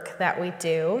 the work that we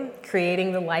do,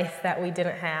 creating the life that we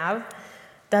didn't have,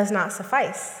 does not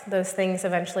suffice. Those things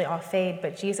eventually all fade,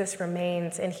 but Jesus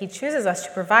remains, and he chooses us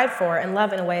to provide for and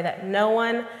love in a way that no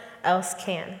one else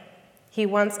can. He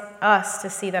wants us to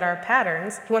see our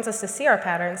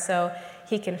patterns so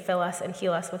he can fill us and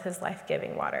heal us with his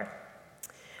life-giving water.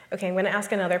 Okay, I'm going to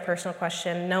ask another personal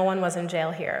question. No one was in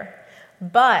jail here.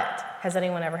 But has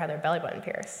anyone ever had their belly button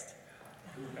pierced?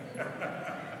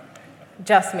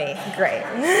 Just me. Great.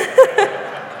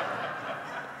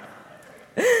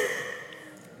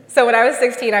 So when I was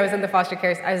 16, I was in the foster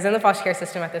care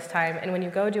system at this time, and when you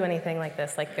go do anything like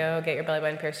this, like go get your belly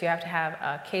button pierced, you have to have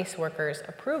a caseworker's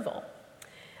approval.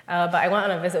 But I went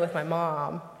on a visit with my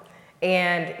mom,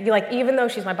 and even though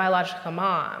she's my biological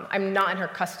mom, I'm not in her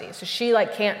custody, so she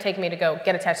can't take me to go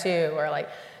get a tattoo or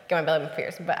get my belly button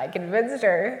pierced, but I convinced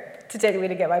her to take me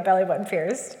to get my belly button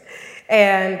pierced.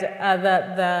 And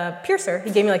the piercer,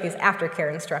 he gave me these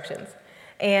aftercare instructions.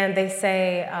 And they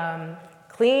say,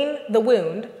 clean the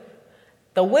wound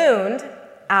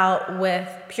out with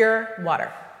pure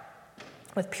water,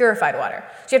 with purified water.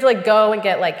 So you have to go and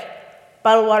get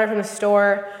bottled water from the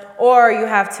store, or you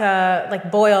have to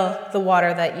boil the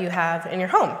water that you have in your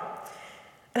home.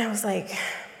 And I was like,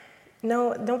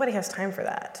 no, nobody has time for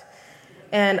that.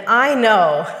 And I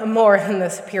know more than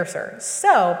this piercer.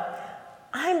 So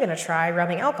I'm going to try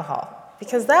rubbing alcohol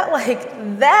because that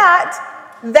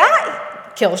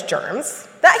kills germs.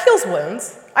 That heals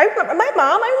wounds. My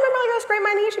mom, I remember I was scraping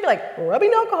my knee, she'd be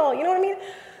rubbing alcohol, you know what I mean?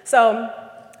 So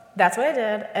that's what I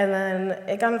did, and then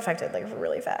it got infected like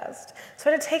really fast. So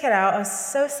I had to take it out. I was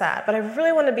so sad, but I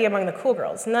really wanted to be among the cool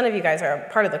girls. None of you guys are a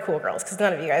part of the cool girls because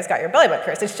none of you guys got your belly button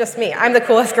pierced. It's just me. I'm the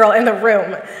coolest girl in the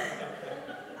room.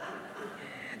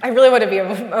 I really want to be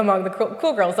among the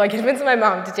cool girls, so I convinced my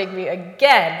mom to take me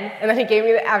again, and then he gave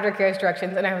me the aftercare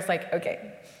instructions, and I was like,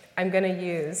 okay, I'm going to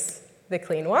use the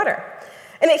clean water.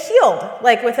 And it healed,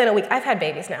 like within a week. I've had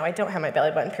babies now. I don't have my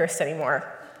belly button pierced anymore.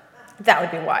 That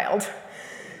would be wild.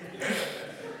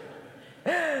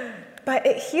 But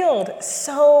it healed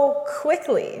so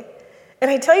quickly. And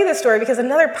I tell you this story because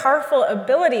another powerful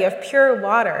ability of pure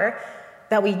water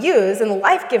that we use in the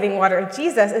life-giving water of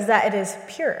Jesus is that it is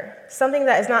pure. Something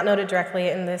that is not noted directly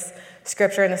in this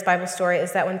scripture, in this Bible story,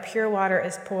 is that when pure water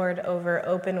is poured over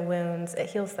open wounds, it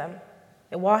heals them.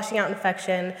 Washing out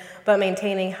infection, but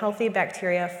maintaining healthy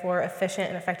bacteria for efficient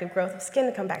and effective growth of skin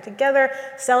to come back together,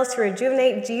 cells to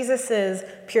rejuvenate. Jesus'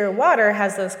 pure water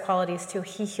has those qualities too.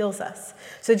 He heals us.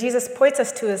 So Jesus points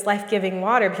us to his life-giving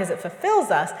water because it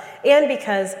fulfills us, and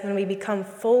because when we become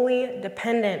fully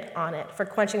dependent on it for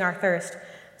quenching our thirst,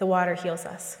 the water heals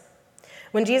us.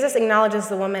 When Jesus acknowledges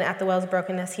the woman at the well's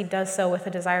brokenness, he does so with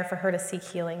a desire for her to seek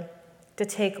healing, to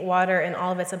take water in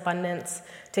all of its abundance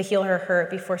to heal her hurt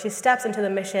before she steps into the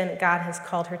mission God has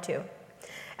called her to.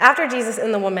 After Jesus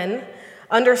and the woman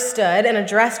understood and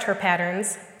addressed her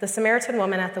patterns, the Samaritan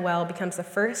woman at the well becomes the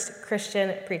first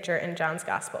Christian preacher in John's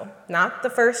gospel. Not the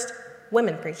first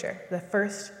women preacher, the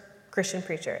first Christian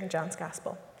preacher in John's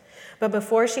gospel. But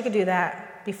before she could do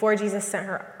that, before Jesus sent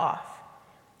her off,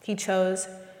 he chose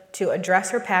to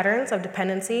address her patterns of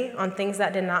dependency on things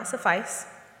that did not suffice.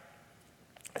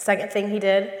 Second thing he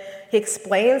did, he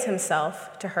explains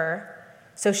himself to her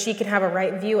so she can have a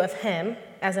right view of him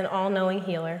as an all-knowing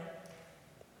healer.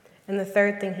 And the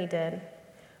third thing he did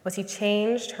was he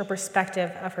changed her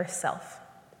perspective of herself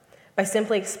by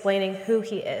simply explaining who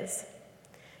he is.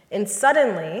 And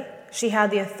suddenly, she had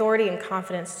the authority and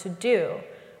confidence to do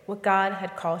what God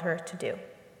had called her to do.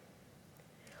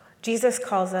 Jesus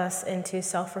calls us into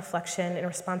self-reflection and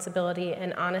responsibility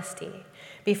and honesty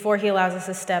before he allows us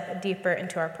to step deeper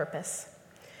into our purpose.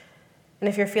 And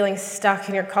if you're feeling stuck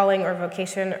in your calling or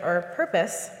vocation or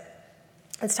purpose,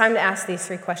 it's time to ask these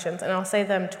 3 questions, and I'll say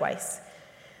them twice.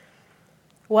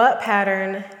 What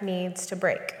pattern needs to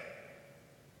break?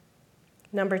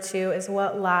 Number 2 is,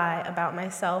 what lie about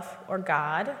myself or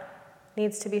God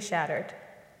needs to be shattered?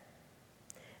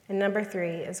 And number 3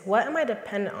 is, what am I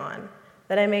dependent on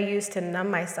that I may use to numb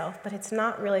myself, but it's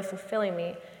not really fulfilling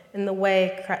me in the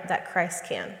way that Christ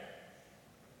can?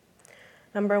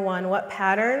 Number 1, what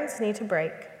patterns need to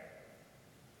break?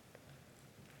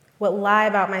 What lie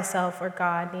about myself or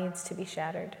God needs to be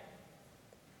shattered?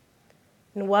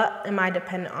 And what am I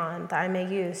dependent on that I may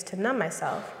use to numb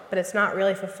myself, but it's not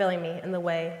really fulfilling me in the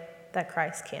way that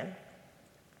Christ can?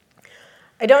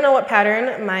 I don't know what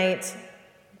pattern might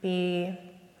be.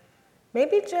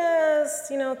 Maybe just,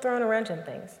 throwing a wrench in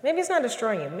things. Maybe it's not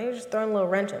destroying you. Maybe just throwing a little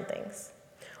wrench in things.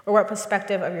 Or what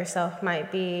perspective of yourself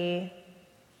might be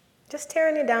just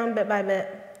tearing you down bit by bit.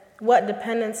 What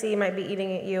dependency might be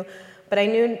eating at you. But I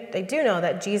do know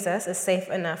that Jesus is safe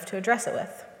enough to address it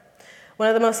with. One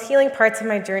of the most healing parts of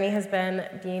my journey has been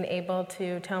being able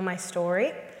to tell my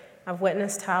story. I've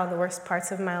witnessed how the worst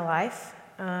parts of my life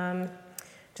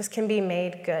just can be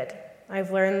made good.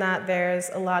 I've learned that there's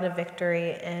a lot of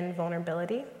victory in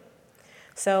vulnerability.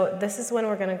 So this is when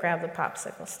we're going to grab the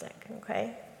popsicle stick,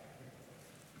 okay?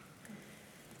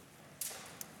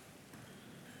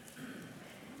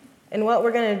 And what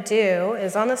we're going to do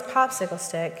is on this popsicle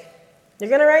stick, you're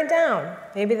going to write down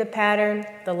maybe the pattern,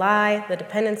 the lie, the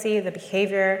dependency, the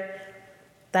behavior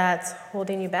that's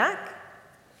holding you back.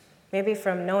 Maybe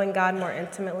from knowing God more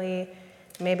intimately,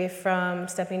 maybe from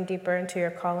stepping deeper into your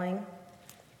calling.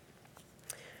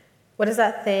 What is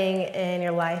that thing in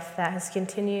your life that has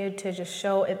continued to just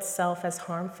show itself as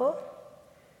harmful?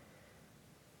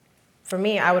 For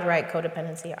me, I would write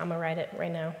codependency. I'm going to write it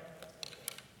right now.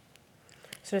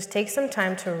 So just take some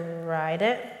time to write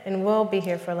it, and we'll be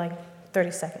here for like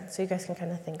 30 seconds, so you guys can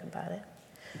kind of think about it.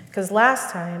 Because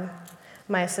last time,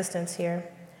 my assistant's here,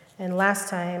 and last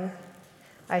time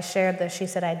I shared this, she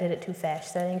said I did it too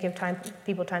fast. So I didn't give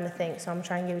people time to think, so I'm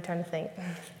trying to give you time to think.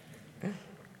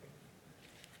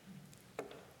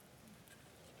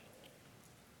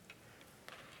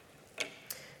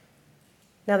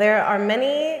 Now, there are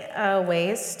many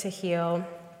ways to heal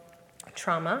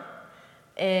trauma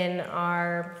in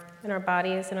our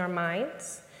bodies and our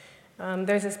minds.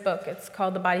 There's this book. It's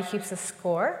called The Body Keeps a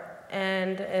Score,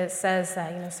 and it says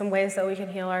that some ways that we can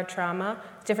heal our trauma,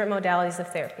 different modalities of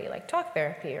therapy, like talk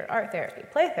therapy or art therapy,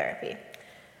 play therapy.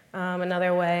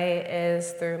 Another way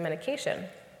is through medication.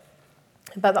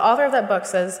 But the author of that book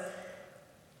says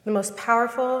the most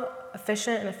powerful,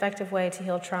 efficient, and effective way to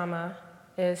heal trauma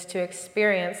is to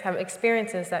have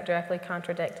experiences that directly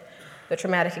contradict the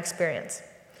traumatic experience.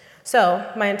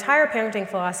 So my entire parenting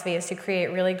philosophy is to create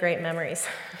really great memories.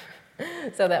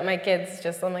 So that my kids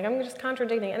I'm just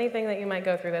contradicting anything that you might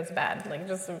go through that's bad.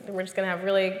 We're just gonna have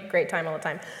really great time all the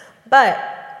time.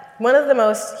 But one of the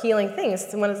most healing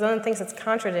things, one of the things that's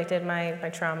contradicted my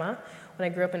trauma,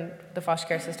 when I grew up in the foster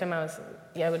care system, I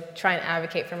would try and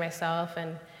advocate for myself,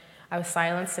 and I was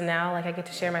silenced, and now I get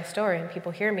to share my story, and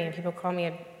people hear me, and people call me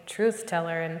a truth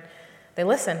teller, and they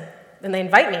listen, and they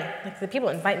invite me. The people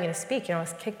invite me to speak. I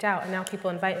was kicked out, and now people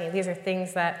invite me. These are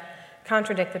things that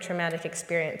contradict the traumatic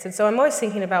experience. And so I'm always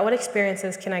thinking about what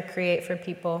experiences can I create for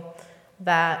people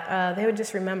that they would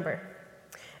just remember.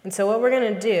 And so what we're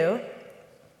going to do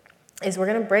is we're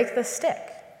going to break the stick.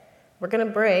 We're going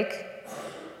to break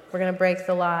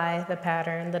the lie, the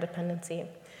pattern, the dependency.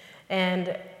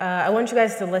 And I want you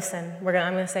guys to listen. I'm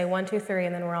going to say 1, 2, 3,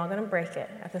 and then we're all going to break it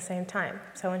at the same time.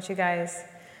 So I want you guys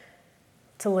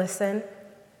to listen.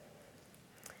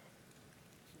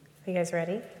 Are you guys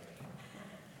ready?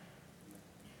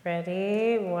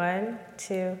 Ready? 1,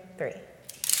 2, 3.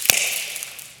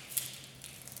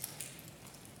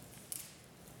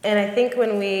 And I think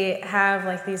when we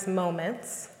have these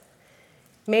moments,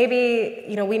 maybe,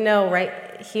 we know,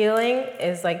 right? Healing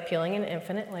is like peeling an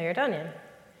infinite layered onion.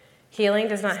 Healing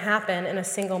does not happen in a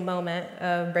single moment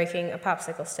of breaking a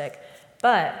popsicle stick.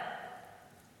 But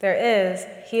there is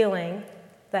healing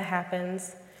that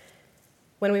happens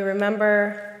when we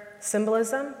remember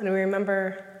symbolism, and we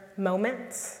remember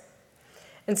moments.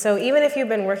 And so even if you've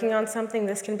been working on something,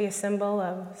 this can be a symbol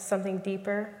of something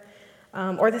deeper,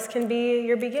 or this can be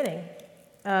your beginning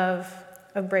of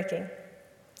breaking.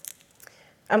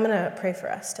 I'm going to pray for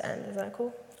us to end. Is that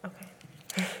cool?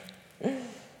 Okay.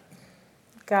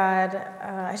 God,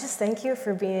 I just thank you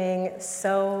for being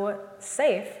so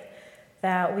safe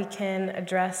that we can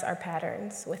address our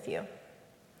patterns with you.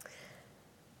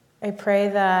 I pray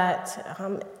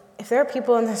that if there are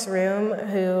people in this room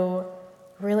who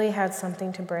really had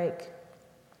something to break,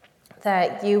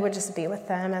 that you would just be with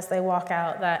them as they walk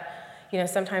out, that,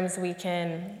 sometimes we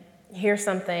can hear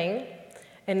something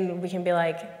and we can be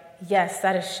like, yes,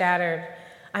 that is shattered.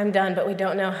 I'm done, but we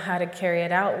don't know how to carry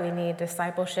it out. We need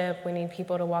discipleship. We need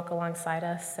people to walk alongside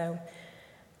us. So,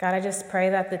 God, I just pray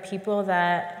that the people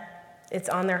that it's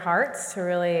on their hearts to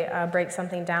really break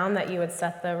something down, that you would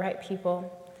set the right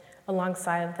people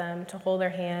alongside of them to hold their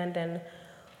hand and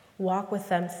walk with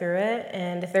them through it.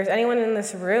 And if there's anyone in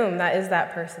this room that is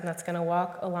that person that's going to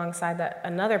walk alongside that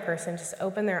another person, just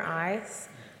open their eyes,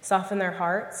 soften their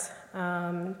hearts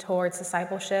towards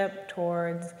discipleship,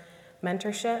 towards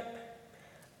mentorship.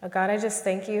 God, I just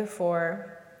thank you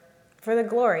for the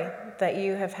glory that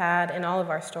you have had in all of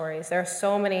our stories. There are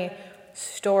so many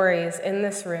stories in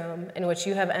this room in which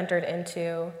you have entered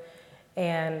into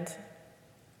and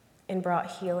brought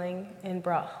healing and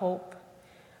brought hope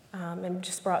and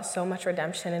just brought so much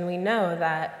redemption. And we know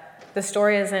that the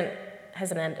story hasn't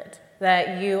ended,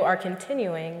 that you are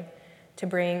continuing to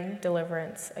bring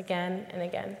deliverance again and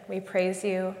again. We praise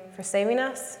you for saving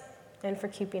us and for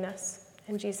keeping us.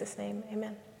 In Jesus' name,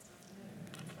 amen.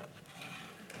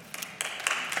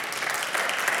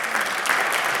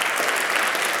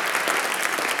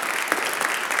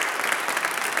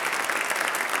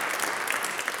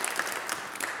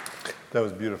 That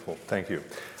was beautiful. Thank you.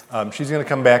 She's going to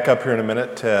come back up here in a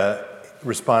minute to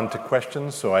respond to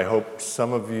questions. So I hope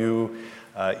some of you,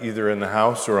 either in the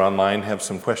house or online, have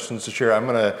some questions to share. I'm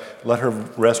going to let her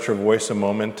rest her voice a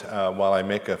moment while I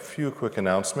make a few quick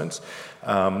announcements.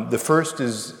 The first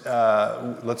is,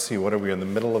 let's see, what are we in the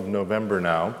middle of November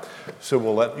now? So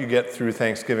we'll let you get through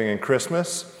Thanksgiving and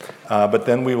Christmas, but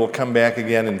then we will come back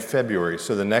again in February.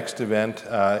 So the next event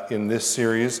in this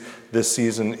series, this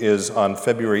season, is on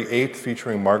February 8th,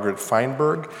 featuring Margaret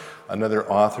Feinberg, another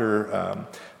author.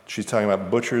 She's talking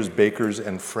about butchers, bakers,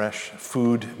 and fresh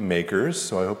food makers.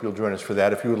 So I hope you'll join us for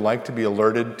that. If you would like to be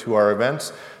alerted to our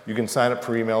events, you can sign up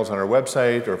for emails on our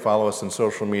website or follow us on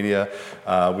social media.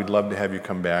 We'd love to have you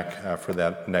come back for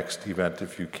that next event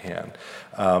if you can.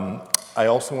 I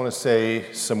also want to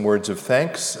say some words of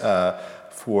thanks.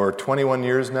 For 21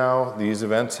 years now, these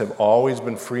events have always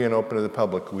been free and open to the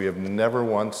public. We have never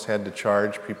once had to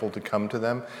charge people to come to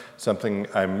them, something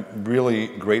I'm really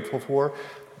grateful for.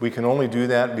 We can only do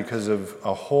that because of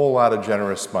a whole lot of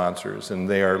generous sponsors, and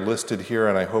they are listed here,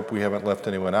 and I hope we haven't left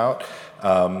anyone out.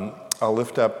 I'll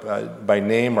lift up by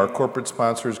name our corporate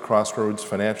sponsors: Crossroads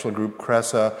Financial Group,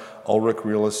 Cressa, Ulrich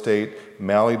Real Estate,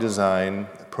 Malley Design,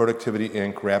 Productivity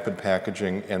Inc., Rapid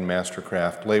Packaging, and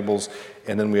Mastercraft Labels.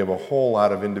 And then we have a whole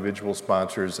lot of individual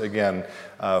sponsors. Again,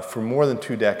 for more than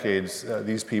 2 decades,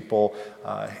 these people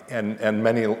and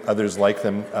many others like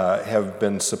them have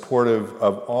been supportive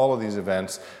of all of these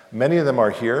events. Many of them are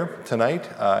here tonight,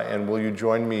 and will you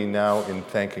join me now in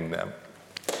thanking them?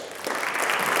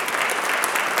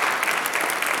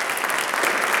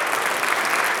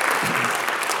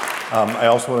 I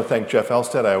also want to thank Jeff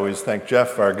Elstead. I always thank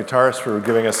Jeff, our guitarist, for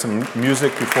giving us some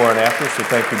music before and after, so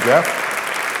thank you, Jeff.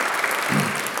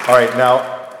 All right,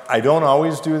 now, I don't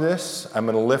always do this. I'm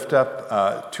going to lift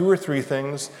up 2 or 3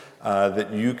 things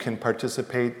that you can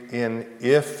participate in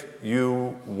if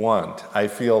you want. I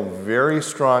feel very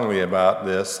strongly about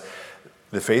this.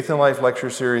 The Faith and Life Lecture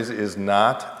Series is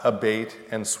not a bait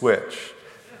and switch.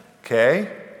 Okay?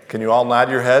 Can you all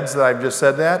nod your heads that I've just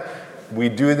said that? We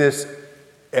do this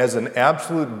as an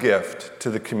absolute gift to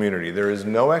the community. There is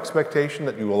no expectation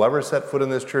that you will ever set foot in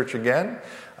this church again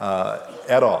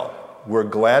at all. We're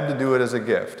glad to do it as a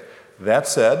gift. That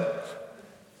said,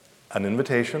 an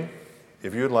invitation,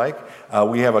 if you would like.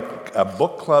 We have a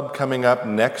book club coming up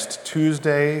next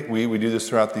Tuesday. We do this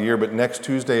throughout the year, but next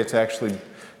Tuesday it's actually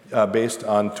based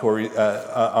on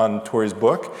Tori's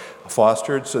book,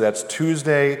 Fostered. So that's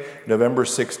Tuesday, November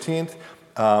 16th.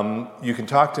 You can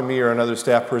talk to me or another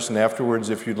staff person afterwards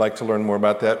if you'd like to learn more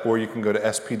about that, or you can go to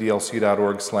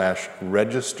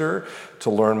spdlc.org/register to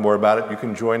learn more about it. You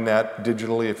can join that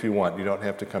digitally if you want. You don't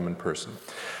have to come in person.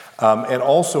 And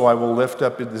also, I will lift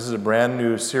up, this is a brand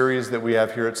new series that we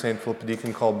have here at St. Philip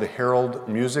Deacon called the Herald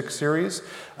Music Series.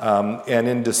 And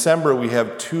in December, we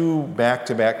have 2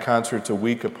 back-to-back concerts a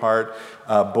week apart.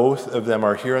 Both of them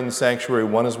are here in the sanctuary.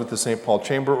 One is with the St. Paul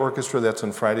Chamber Orchestra. That's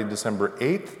on Friday, December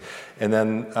 8th. And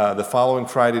then the following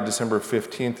Friday, December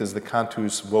 15th, is the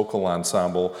Cantus Vocal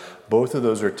Ensemble. Both of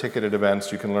those are ticketed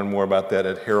events. You can learn more about that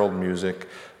at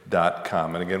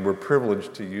heraldmusic.com. And again, we're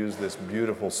privileged to use this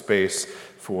beautiful space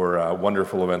for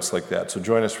wonderful events like that. So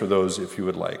join us for those if you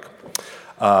would like.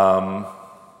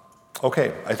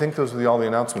 Okay, I think those are all the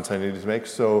announcements I needed to make.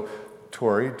 So,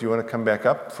 Tori, do you want to come back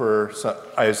up for some?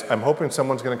 I'm hoping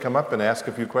someone's going to come up and ask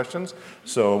a few questions.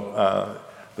 So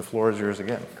the floor is yours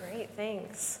again. Great,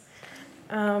 thanks.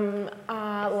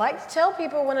 I like to tell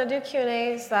people when I do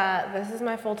Q&As that this is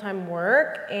my full-time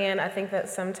work, and I think that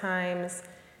sometimes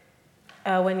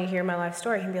when you hear my life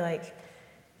story, it can be like,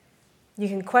 you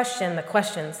can question the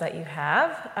questions that you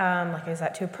have, like, is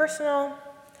that too personal?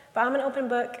 But I'm an open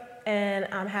book, and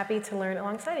I'm happy to learn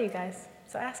alongside of you guys.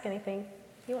 So ask anything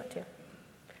you want to.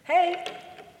 Hey!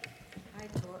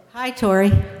 Hi,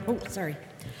 Tori. Oh, sorry.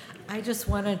 I just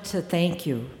wanted to thank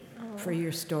you for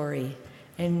your story,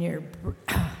 and you're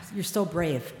so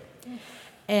brave.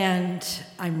 And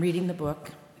I'm reading the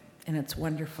book, and it's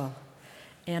wonderful.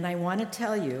 And I want to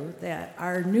tell you that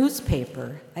our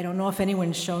newspaper, I don't know if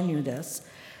anyone's shown you this,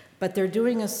 but they're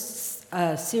doing a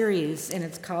series, and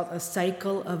it's called A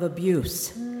Cycle of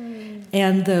Abuse.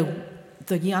 And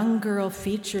the young girl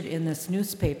featured in this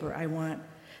newspaper, I want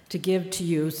to give to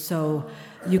you so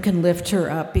you can lift her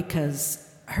up, because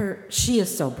she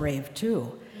is so brave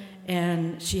too.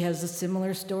 And she has a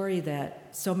similar story that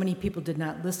so many people did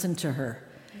not listen to her.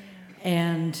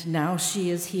 And now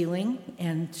she is healing,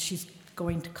 and she's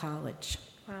going to college.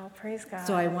 Wow, praise God.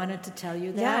 So I wanted to tell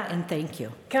you that, and thank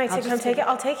you. Can I take it?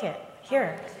 I'll take it.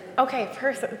 Here. Okay,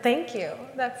 perfect. Thank you.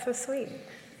 That's so sweet.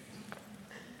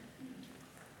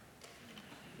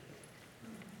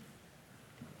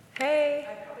 Hey.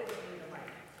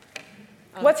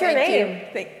 What's your name?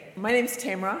 My name's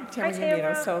Tamara. Hi,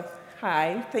 Tamara. So,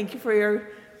 hi. Thank you for your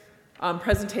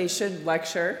presentation,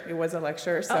 lecture. It was a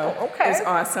lecture, so okay. It was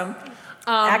awesome.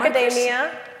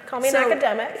 Academia. Call me an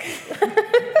academic.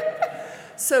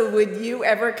 So would you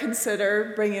ever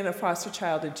consider bringing a foster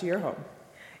child into your home?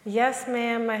 Yes,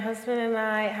 ma'am. My husband and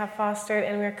I have fostered,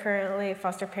 and we're currently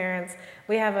foster parents.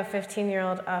 We have a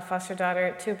 15-year-old foster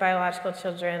daughter, 2 biological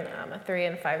children, a 3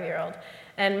 and 5-year-old.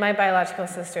 And my biological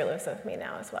sister lives with me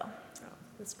now as well. Oh,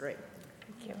 that's great.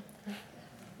 Thank you.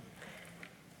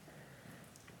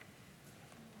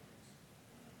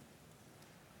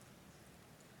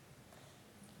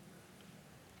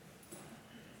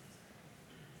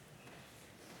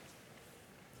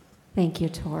 Thank you,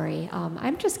 Tori.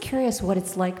 I'm just curious what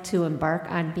it's like to embark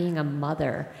on being a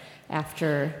mother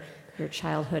after your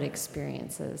childhood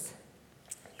experiences.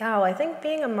 Yeah, well, I think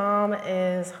being a mom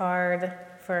is hard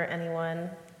for anyone.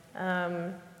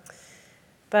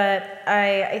 But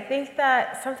I think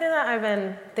that something that I've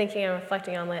been thinking and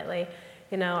reflecting on lately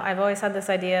I've always had this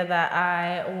idea that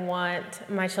I want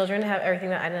my children to have everything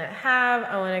that I didn't have.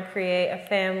 I want to create a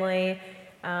family,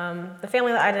 the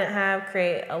family that I didn't have,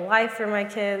 create a life for my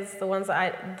kids, the life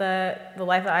that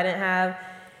I didn't have.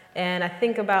 And I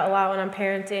think about a lot when I'm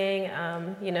parenting,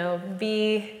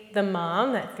 be the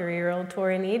mom that 3-year-old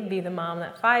Tori needs, be the mom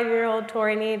that 5-year-old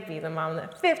Tori needs, be the mom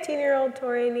that 15-year-old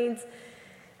Tori needs.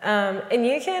 And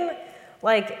you can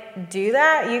do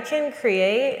that. You can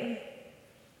create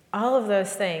all of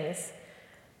those things.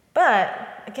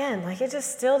 But again, it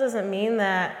just still doesn't mean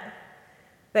that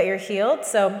you're healed.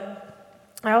 So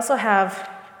I also have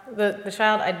the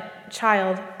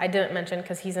child I didn't mention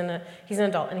because he's an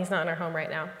adult and he's not in our home right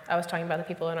now. I was talking about the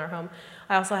people in our home.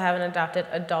 I also have an adopted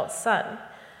adult son.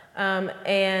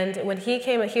 And when he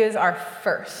came, he was our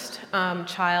first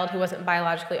child who wasn't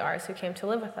biologically ours, who came to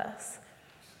live with us.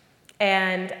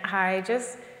 And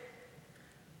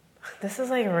this is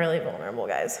really vulnerable,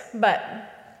 guys, but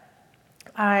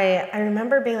I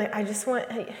remember being I just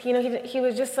want, he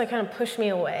was just kind of push me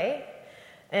away,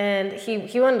 and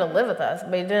he wanted to live with us,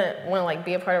 but he didn't want to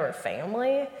be a part of our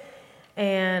family.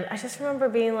 And I just remember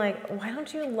being why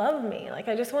don't you love me?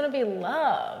 I just want to be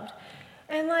loved.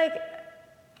 And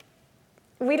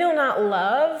we do not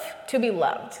love to be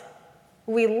loved.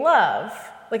 We love,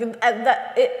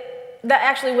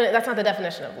 that's not the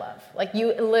definition of love.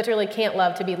 You literally can't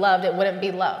love to be loved. It wouldn't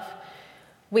be love.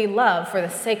 We love for the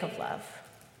sake of love.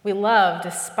 We love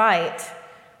despite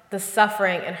the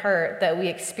suffering and hurt that we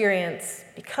experience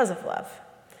because of love.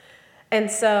 And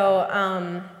so,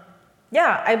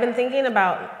 I've been thinking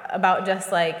about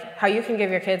just how you can give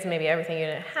your kids maybe everything you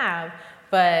didn't have,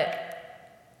 but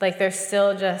there's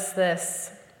still just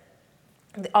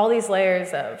all these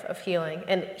layers of healing.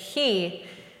 And he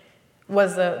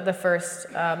was the first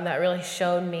that really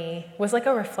showed me, was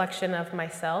a reflection of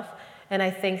myself. And I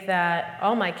think that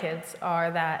all my kids are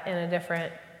that in a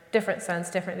different sense,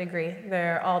 different degree.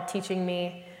 They're all teaching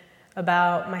me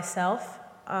about myself,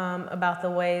 about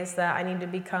the ways that I need to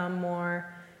become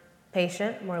more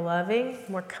patient, more loving,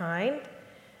 more kind.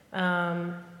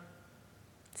 I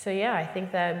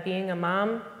think that being a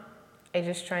mom, I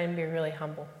just try and be really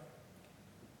humble.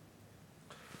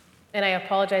 And I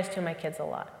apologize to my kids a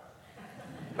lot.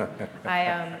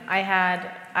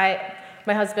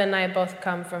 My husband and I both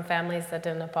come from families that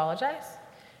didn't apologize.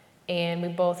 And we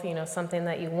both, something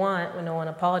that you want when no one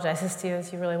apologizes to you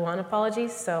is you really want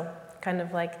apologies. So kind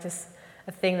of just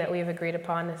a thing that we've agreed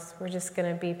upon is we're just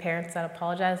going to be parents that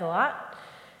apologize a lot.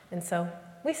 And so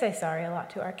we say sorry a lot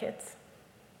to our kids.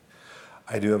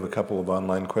 I do have a couple of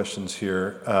online questions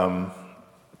here.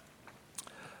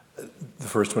 The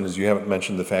first one is, you haven't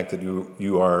mentioned the fact that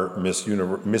you are Mrs.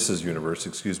 Universe,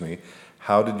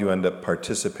 How did you end up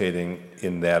participating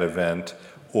in that event?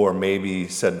 Or maybe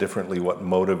said differently, what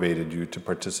motivated you to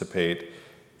participate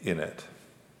in it?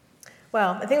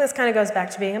 Well, I think this kind of goes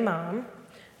back to being a mom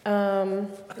a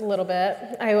little bit.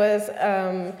 I was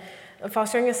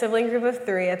fostering a sibling group of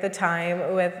 3 at the time,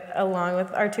 along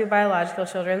with our 2 biological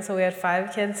children. So we had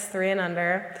 5 kids, 3 and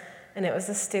under. And it was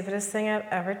the stupidest thing I've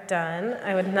ever done.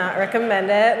 I would not recommend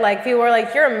it. People were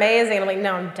you're amazing. And I'm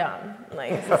no, I'm dumb.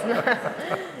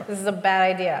 This is a bad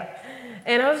idea.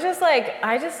 And I was just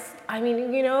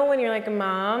when you're a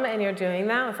mom and you're doing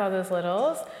that with all those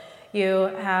littles, you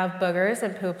have boogers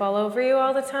and poop all over you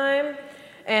all the time.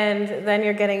 And then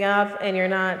you're getting up and you're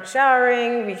not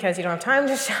showering because you don't have time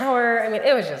to shower.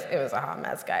 It was a hot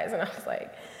mess, guys. And I was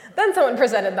then someone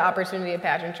presented the opportunity of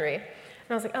pageantry. And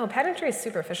I was oh, pageantry is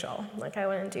superficial. I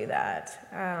wouldn't do that.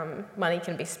 Money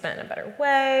can be spent in a better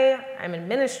way. I'm in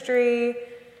ministry.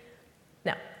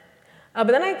 No. But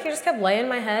then I just kept laying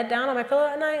my head down on my pillow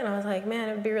at night, and I was man,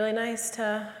 it would be really nice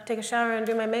to take a shower and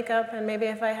do my makeup, and maybe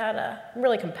if I had I'm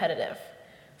really competitive.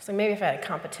 So maybe if I had a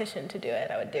competition to do it,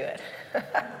 I would do it.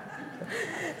 That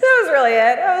was really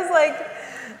it. I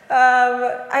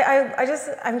was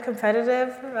I'm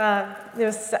competitive.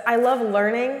 I love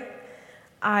learning.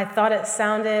 I thought it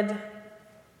sounded,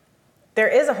 there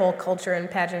is a whole culture in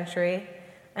pageantry,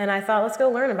 and I thought, let's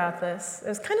go learn about this. It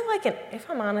was kind of if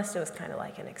I'm honest, it was kind of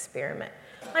like an experiment.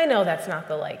 I know that's not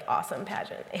the awesome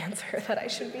pageant answer that I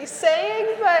should be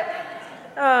saying, but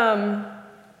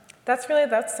that's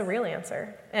the real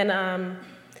answer. And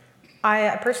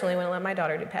I personally wouldn't let my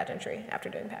daughter do pageantry after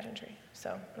doing pageantry,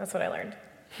 so that's what I learned.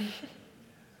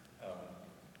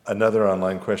 Another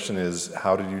online question is,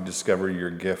 how did you discover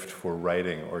your gift for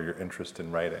writing or your interest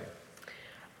in writing?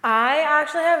 I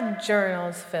actually have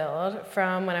journals filled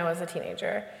from when I was a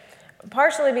teenager.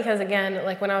 Partially because, again,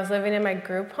 when I was living in my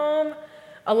group home,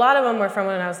 a lot of them were from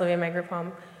when I was living in my group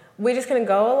home. We just couldn't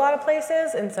go a lot of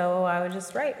places, and so I would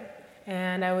just write.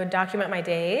 and I would document my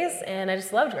days, and I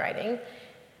just loved writing.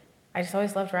 I just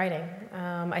always loved writing.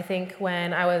 I think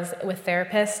when I was with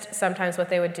therapists, sometimes what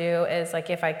they would do is, like,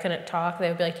 if I couldn't talk, they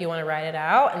would be like, do you want to write it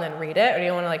out and then read it, or do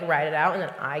you want to, like, write it out and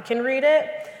then I can read it?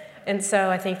 And so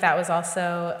I think that was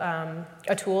also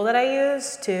a tool that I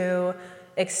used to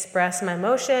express my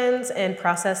emotions and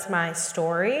process my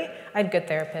story. I had good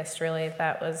therapists, really,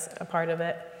 that was a part of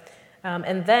it.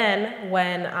 And then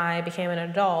when I became an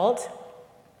adult,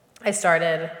 I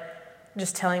started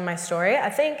just telling my story. I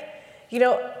think,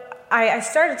 I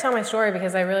started to tell my story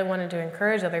because I really wanted to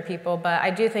encourage other people, but I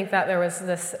do think that there was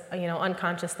this,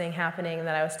 unconscious thing happening,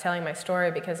 that I was telling my story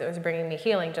because it was bringing me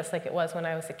healing, just like it was when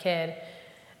I was a kid.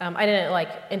 I didn't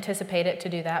anticipate it to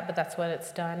do that, but that's what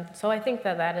it's done. So I think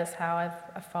that is how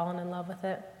I've fallen in love with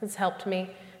it. It's helped me.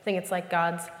 I think it's like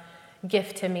God's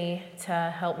gift to me to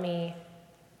help me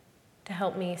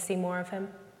see more of Him.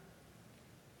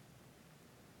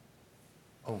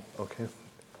 Oh, okay.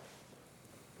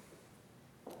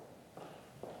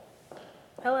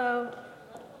 Hello.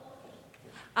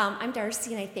 I'm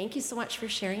Darcy, and I thank you so much for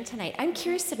sharing tonight. I'm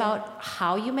curious about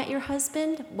how you met your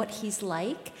husband, what he's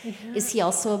like. Mm-hmm. Is he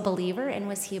also a believer, and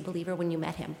was he a believer when you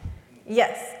met him?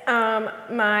 Yes.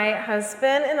 My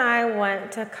husband and I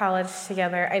went to college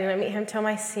together. I didn't meet him until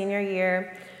my senior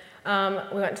year.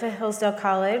 We went to Hillsdale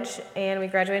College, and we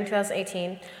graduated in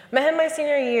 2018. Met him my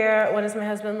senior year. What is my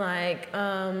husband like?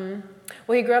 Well,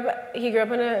 he grew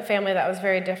up in a family that was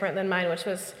very different than mine, which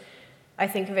was, I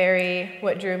think,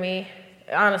 what drew me.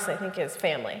 Honestly, I think his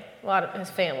family. A lot of his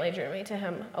family drew me to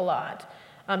him a lot.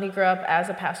 He grew up as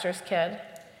a pastor's kid.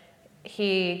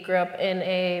 He grew up in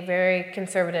a very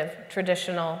conservative,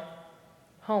 traditional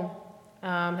home.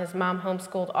 His mom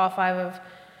homeschooled all 5 of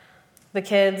the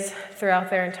kids throughout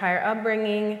their entire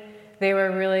upbringing. They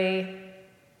were really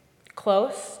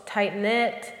close,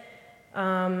 tight-knit,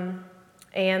 and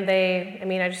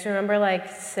I just remember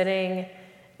sitting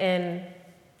in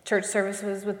church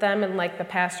services with them, and the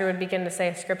pastor would begin to say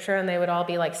a scripture, and they would all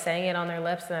be saying it on their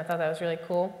lips, and I thought that was really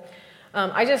cool. There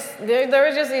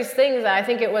was just these things that I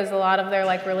think it was a lot of their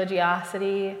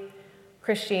religiosity,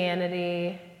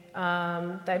 Christianity,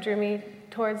 that drew me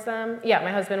towards them. Yeah,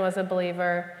 my husband was a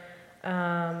believer,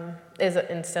 and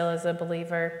still is a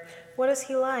believer. What is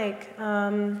he like?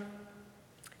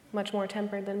 Much more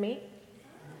tempered than me.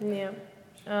 Yeah.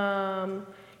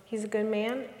 He's a good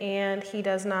man, and he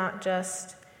does not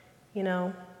just,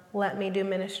 let me do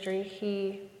ministry.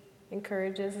 He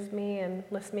encourages me and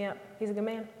lifts me up. He's a good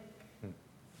man.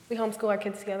 We homeschool our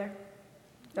kids together.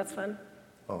 That's fun.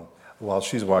 Oh, while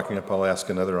she's walking up, I'll ask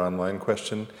another online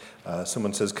question.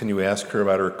 Someone says, can you ask her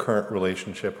about her current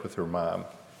relationship with her mom?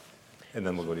 And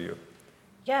then we'll go to you.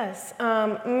 Yes.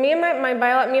 Me and my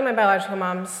biological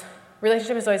mom's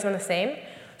relationship has always been the same.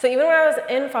 So even when I was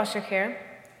in foster care,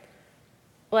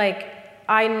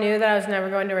 I knew that I was never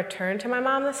going to return to my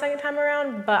mom the second time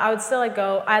around, but I would still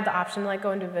go. I had the option to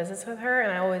go and do visits with her,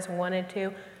 and I always wanted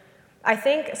to. I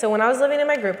think so. When I was living in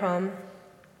my group home,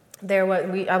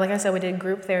 like I said, we did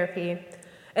group therapy,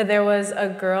 and there was a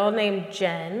girl named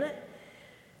Jen.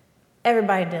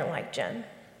 Everybody didn't like Jen.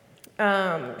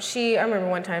 I remember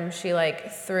one time she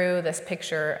threw this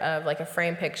picture of a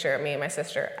frame picture of me and my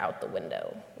sister out the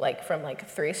window, from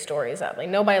 3 stories up.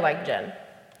 Nobody liked Jen.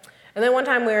 And then one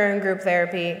time we were in group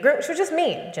therapy. She was just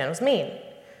mean. Jen was mean.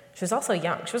 She was also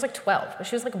young. She was 12, but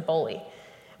she was a bully.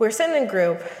 We were sitting in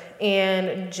group,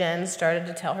 and Jen started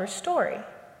to tell her story.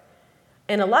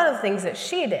 And a lot of the things that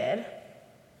she did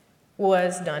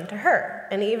was done to her,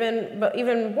 and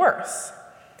even worse.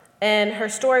 And her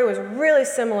story was really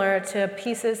similar to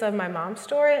pieces of my mom's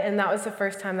story, and that was the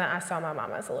first time that I saw my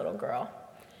mom as a little girl.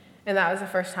 And that was the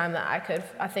first time that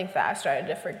I started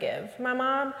to forgive my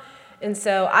mom. And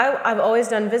so I've always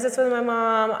done visits with my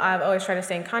mom. I've always tried to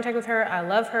stay in contact with her. I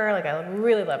love her. I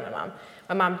really love my mom.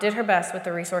 My mom did her best with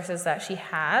the resources that she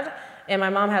had, and my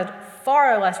mom had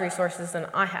far less resources than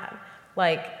I had.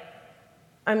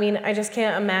 I just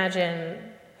can't imagine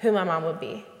who my mom would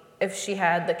be if she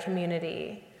had the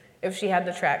community, if she had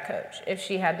the track coach, if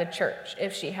she had the church,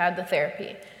 if she had the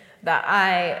therapy that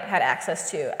I had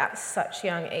access to at such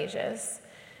young ages.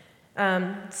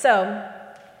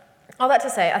 All that to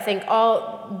say, I think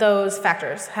all those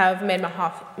factors have made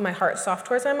my heart soft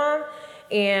towards my mom,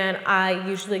 and I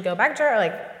usually go back to her.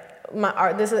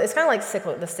 It's kind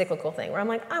of the cyclical thing where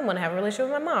I'm I want to have a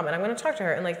relationship with my mom, and I'm going to talk to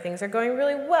her, and things are going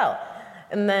really well.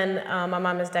 And then my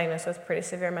mom is diagnosed with pretty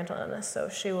severe mental illness, so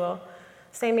she will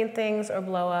say mean things or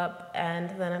blow up,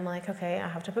 and then I'm okay, I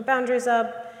have to put boundaries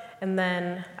up, and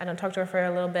then I don't talk to her for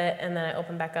a little bit, and then I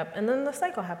open back up, and then the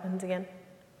cycle happens again,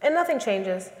 and nothing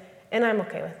changes. And I'm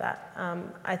okay with that.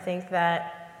 I think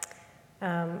that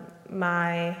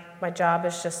my job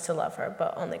is just to love her,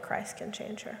 but only Christ can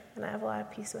change her. And I have a lot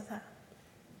of peace with that.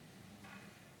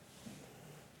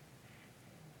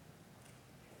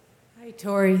 Hi,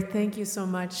 Tori. Thank you so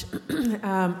much.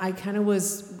 I kind of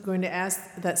was going to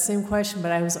ask that same question,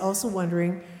 but I was also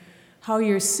wondering how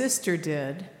your sister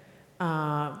did,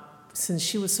 since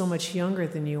she was so much younger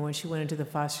than you when she went into the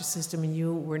foster system and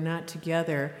you were not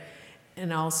together,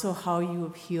 and also how you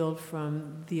have healed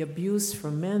from the abuse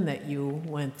from men that you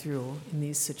went through in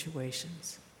these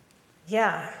situations.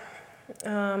 Yeah.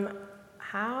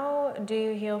 How do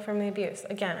you heal from the abuse?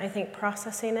 Again, I think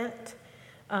processing it.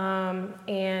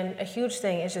 And a huge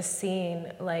thing is just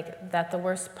seeing like that the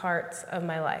worst parts of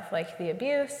my life, like the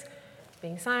abuse,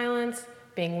 being silenced,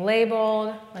 being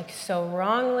labeled like so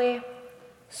wrongly,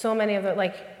 so many of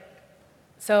it,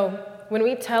 so when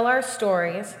we tell our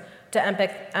stories to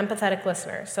empathetic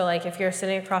listeners, so like if you're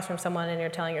sitting across from someone and you're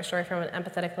telling your story from an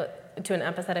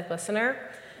empathetic listener,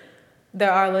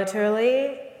 there are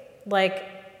literally like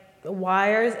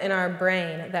wires in our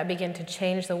brain that begin to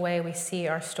change the way we see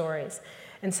our stories.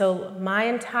 And so my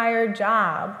entire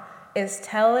job is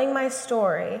telling my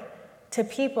story to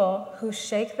people who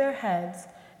shake their heads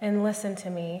and listen to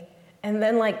me and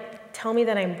then like tell me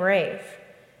that I'm brave.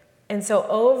 And so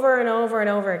over and over and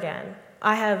over again,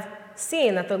 I have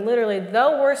seen that literally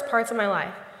the worst parts of my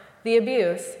life, the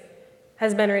abuse,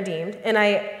 has been redeemed. And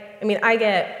I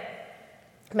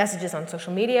get messages on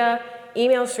social media,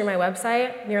 emails through my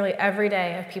website nearly every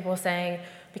day of people saying,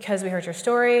 because we heard your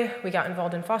story, we got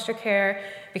involved in foster care,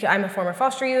 because I'm a former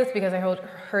foster youth, because I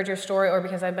heard your story, or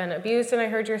because I've been abused and I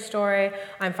heard your story,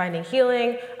 I'm finding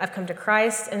healing, I've come to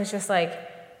Christ, and it's just like,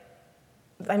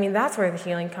 that's where the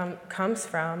healing comes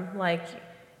from. Like,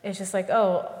 it's just like,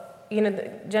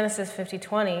 Genesis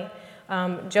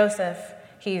 50:20, Joseph,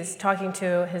 he's talking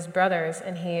to his brothers,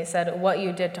 and he said, what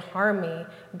you did to harm me,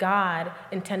 God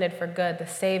intended for good, the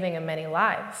saving of many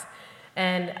lives.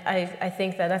 And I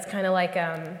think that's kind of like,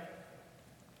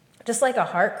 just like a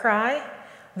heart cry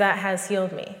that has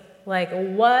healed me. Like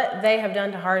what they have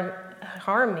done to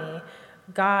harm me,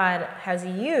 God has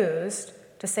used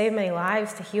to save many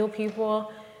lives, to heal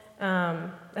people.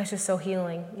 That's just so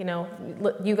healing.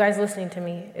 You guys listening to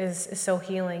me is so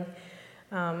healing.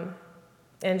 And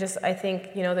just, I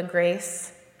think, the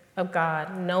grace of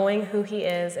God, knowing who he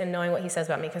is and knowing what he says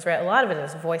about me. Because a lot of it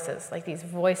is voices, like these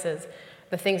voices,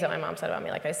 the things that my mom said about me,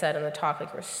 like I said in the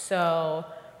talk, were so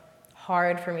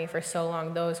hard for me for so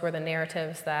long. Those were the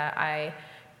narratives that I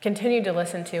continued to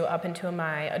listen to up into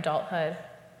my adulthood.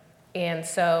 And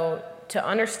so to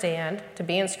understand, to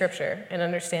be in Scripture and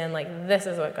understand, like, this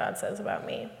is what God says about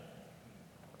me.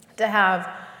 To have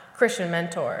Christian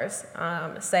mentors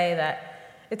say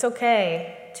that it's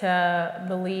okay to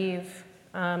believe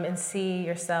and see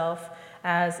yourself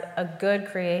as a good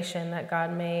creation that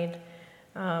God made.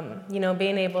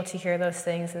 Being able to hear those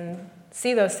things and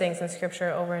see those things in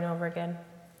Scripture over and over again.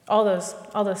 All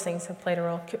those things have played a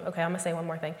role. Okay, I'm going to say one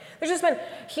more thing. There's just been,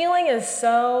 healing is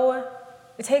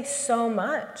it takes so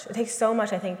much. It takes so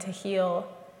much, I think, to heal.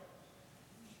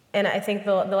 And I think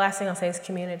the last thing I'll say is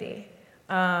community.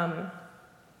 I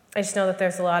just know that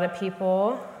there's a lot of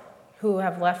people who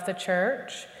have left the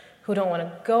church, who don't want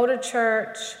to go to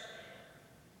church,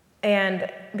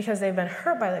 and because they've been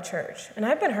hurt by the church. And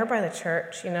I've been hurt by the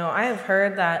church. I have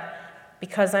heard that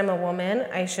because I'm a woman,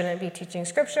 I shouldn't be teaching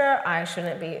Scripture, I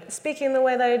shouldn't be speaking the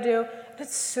way that I do.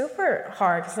 It's super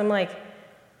hard because I'm like,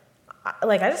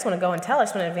 I just want to go and tell. I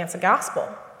just want to advance the gospel.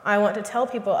 I want to tell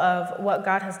people of what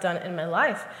God has done in my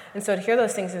life. And so to hear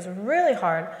those things is really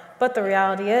hard. But the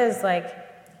reality is, like,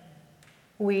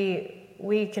 we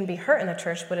can be hurt in the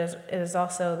church, but it is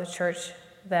also the church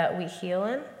that we heal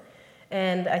in.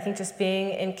 And I think just being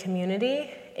in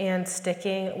community and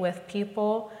sticking with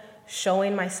people,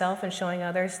 showing myself and showing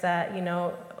others that,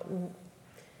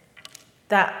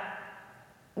 that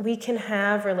we can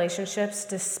have relationships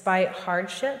despite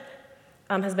hardship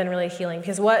has been really healing.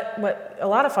 Because what a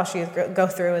lot of foster youth go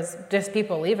through is just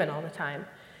people leaving all the time.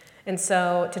 And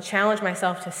so to challenge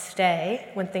myself to stay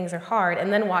when things are hard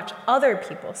and then watch other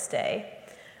people stay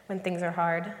when things are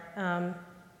hard. And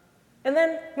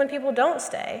then when people don't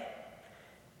stay,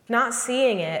 not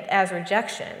seeing it as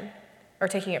rejection or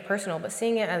taking it personal, but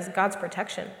seeing it as God's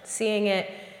protection, seeing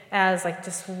it as it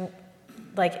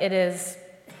is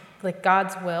like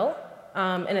God's will,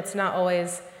 and it's not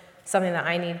always something that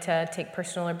I need to take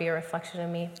personal or be a reflection of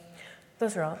me.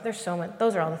 Those are all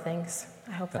the things.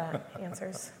 I hope that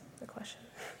answers the question.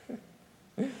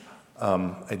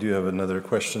 I do have another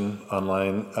question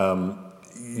online.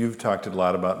 You've talked a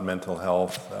lot about mental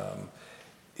health.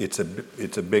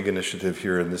 it's a big initiative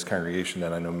here in this congregation,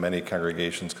 and I know many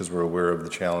congregations because we're aware of the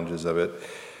challenges of it,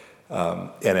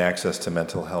 and access to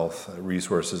mental health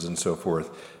resources and so forth.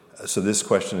 So this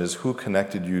question is, who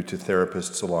connected you to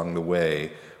therapists along the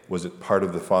way? Was it part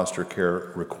of the foster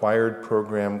care required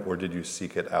program, or did you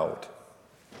seek it out?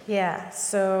 Yeah,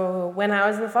 so when I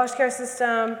was in the foster care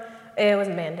system, it was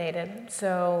mandated.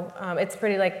 So it's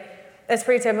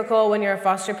pretty typical when you're a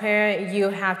foster parent. You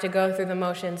have to go through the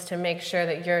motions to make sure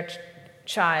that your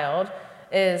child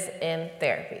is in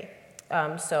therapy.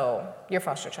 So your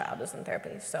foster child is in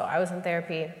therapy. So I was in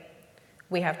therapy.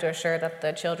 We have to assure that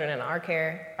the children in our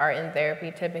care are in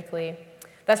therapy typically.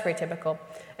 That's pretty typical.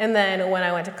 And then when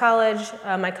I went to college,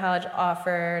 my college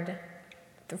offered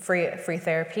free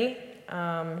therapy.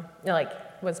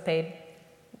 Was paid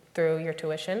through your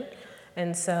tuition.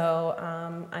 And so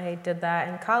I did that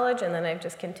in college, and then I've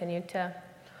just continued to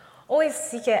always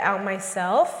seek it out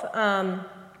myself. And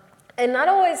not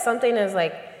always something is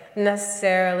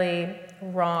necessarily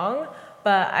wrong,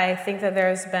 but I think that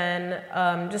there's been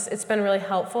it's been really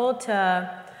helpful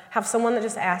to have someone that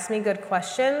just asks me good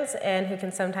questions and who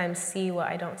can sometimes see what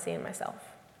I don't see in myself.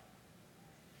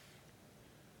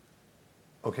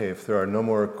 Okay, if there are no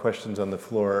more questions on the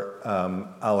floor,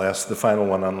 I'll ask the final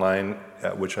one online,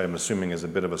 which I'm assuming is a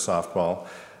bit of a softball.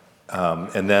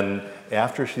 And then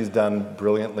after she's done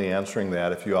brilliantly answering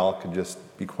that, if you all could just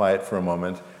be quiet for a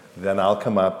moment, then I'll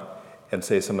come up and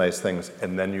say some nice things,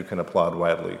 and then you can applaud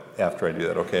wildly after I do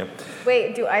that, okay?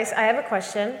 Wait, I have a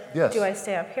question. Yes. Do I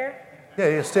stay up here?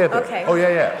 Yeah, stay up there. Okay. Oh,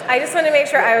 yeah. I just want to make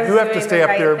sure I was You have to doing stay the up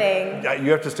right there. thing. Yeah,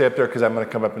 you have to stay up there because I'm going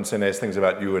to come up and say nice things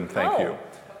about you and thank you.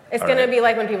 It's All going to right. be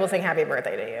like when people sing happy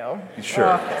birthday to you.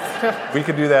 Sure. We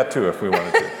could do that too if we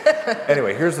wanted to.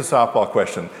 Anyway, here's the softball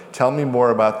question. Tell me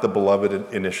more about the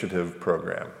Beloved Initiative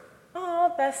program.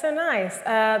 Oh, that's so nice.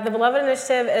 The Beloved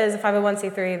Initiative is a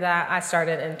 501c3 that I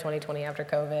started in 2020 after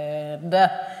COVID and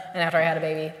after I had a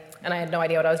baby, and I had no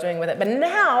idea what I was doing with it. But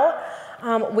now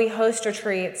we host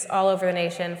retreats all over the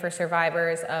nation for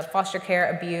survivors of foster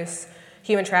care, abuse,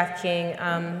 human trafficking,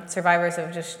 survivors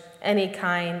of just any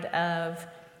kind of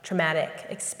traumatic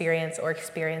experience or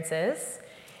experiences.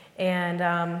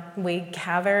 And we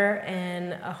gather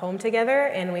in a home together,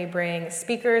 and we bring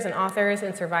speakers and authors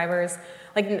and survivors,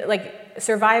 like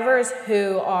survivors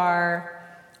who are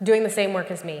doing the same work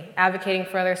as me, advocating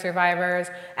for other survivors,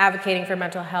 advocating for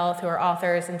mental health, who are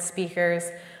authors and speakers.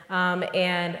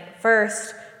 And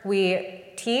first, we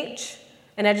teach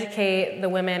and educate the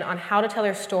women on how to tell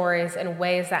their stories in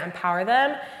ways that empower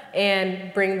them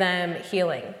and bring them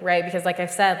healing, right? Because like I've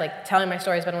said, telling my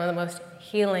story has been one of the most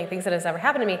healing things that has ever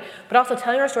happened to me, but also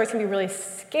telling our stories can be really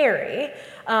scary.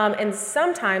 And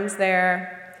sometimes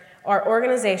there are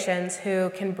organizations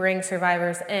who can bring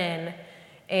survivors in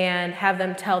and have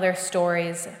them tell their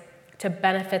stories to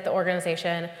benefit the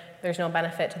organization. There's no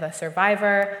benefit to the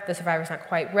survivor's not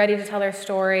quite ready to tell their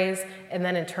stories, and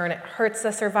then in turn it hurts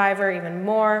the survivor even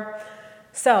more.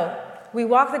 So we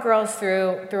walk the girls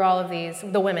through all of these,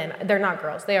 the women. They're not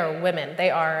girls, they are women. They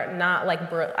are not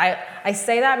I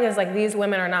say that because these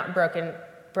women are not broken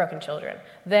children.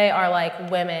 They are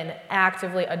women,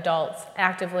 actively adults,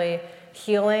 actively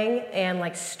healing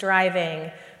and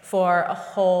striving for a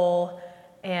whole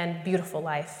and beautiful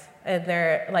life. And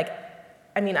they're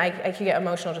I could get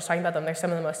emotional just talking about them. They're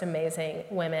some of the most amazing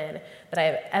women that I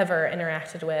have ever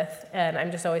interacted with, and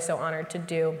I'm just always so honored to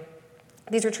do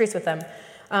these retreats with them.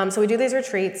 So we do these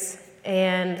retreats,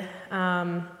 and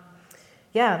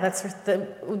that's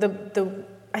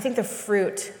I think the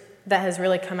fruit that has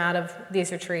really come out of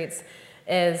these retreats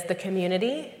is the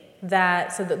community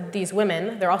these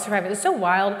women, they're all survivors. It's so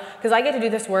wild because I get to do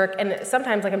this work, and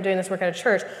sometimes I'm doing this work at a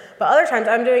church, but other times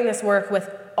I'm doing this work with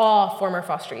all former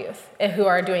foster youth who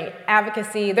are doing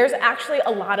advocacy. There's actually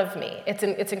a lot of me.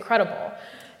 It's incredible,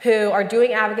 who are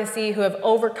doing advocacy, who have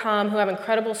overcome, who have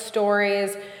incredible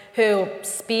stories, who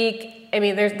speak.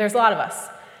 There's a lot of us,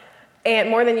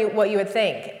 and more than what you would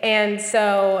think. And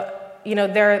so,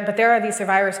 there are these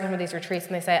survivors who come to these retreats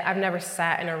and they say, I've never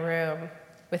sat in a room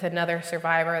with another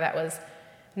survivor that was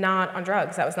not on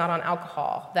drugs, that was not on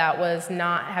alcohol, that was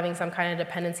not having some kind of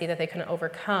dependency that they couldn't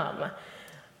overcome.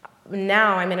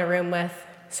 Now I'm in a room with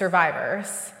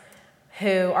survivors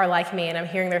who are like me, and I'm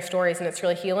hearing their stories, and it's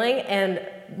really healing. And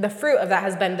the fruit of that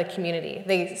has been the community.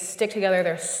 They stick together,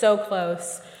 they're so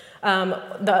close.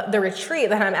 The retreat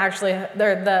that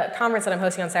the conference that I'm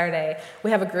hosting on Saturday,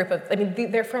 we have a group of,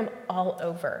 they're from all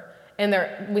over.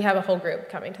 And we have a whole group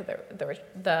coming to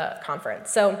the conference.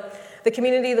 So the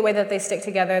community, the way that they stick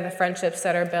together, the friendships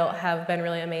that are built have been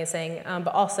really amazing. But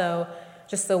also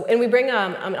and we bring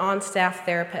an on-staff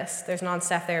therapist. There's an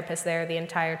on-staff therapist there the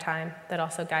entire time that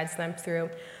also guides them through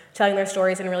telling their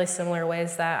stories in really similar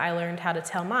ways that I learned how to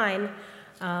tell mine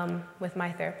with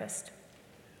my therapist.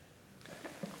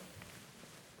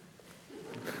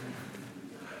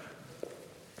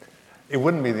 It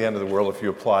wouldn't be the end of the world if you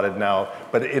applauded now,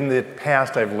 but in the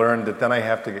past I've learned that then I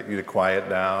have to get you to quiet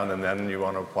down and then you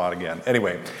want to applaud again.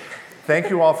 Anyway, thank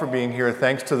you all for being here.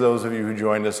 Thanks to those of you who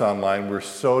joined us online. We're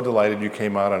so delighted you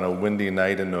came out on a windy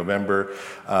night in November.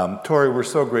 Tori, we're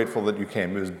so grateful that you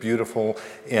came. It was beautiful,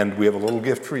 and we have a little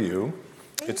gift for you.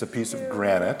 It's a piece of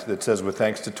granite that says, with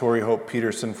thanks to Tori Hope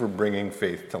Petersen for bringing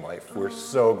faith to life. We're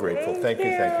so grateful. Thank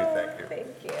you, thank you, thank you.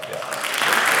 Thank you. Yeah.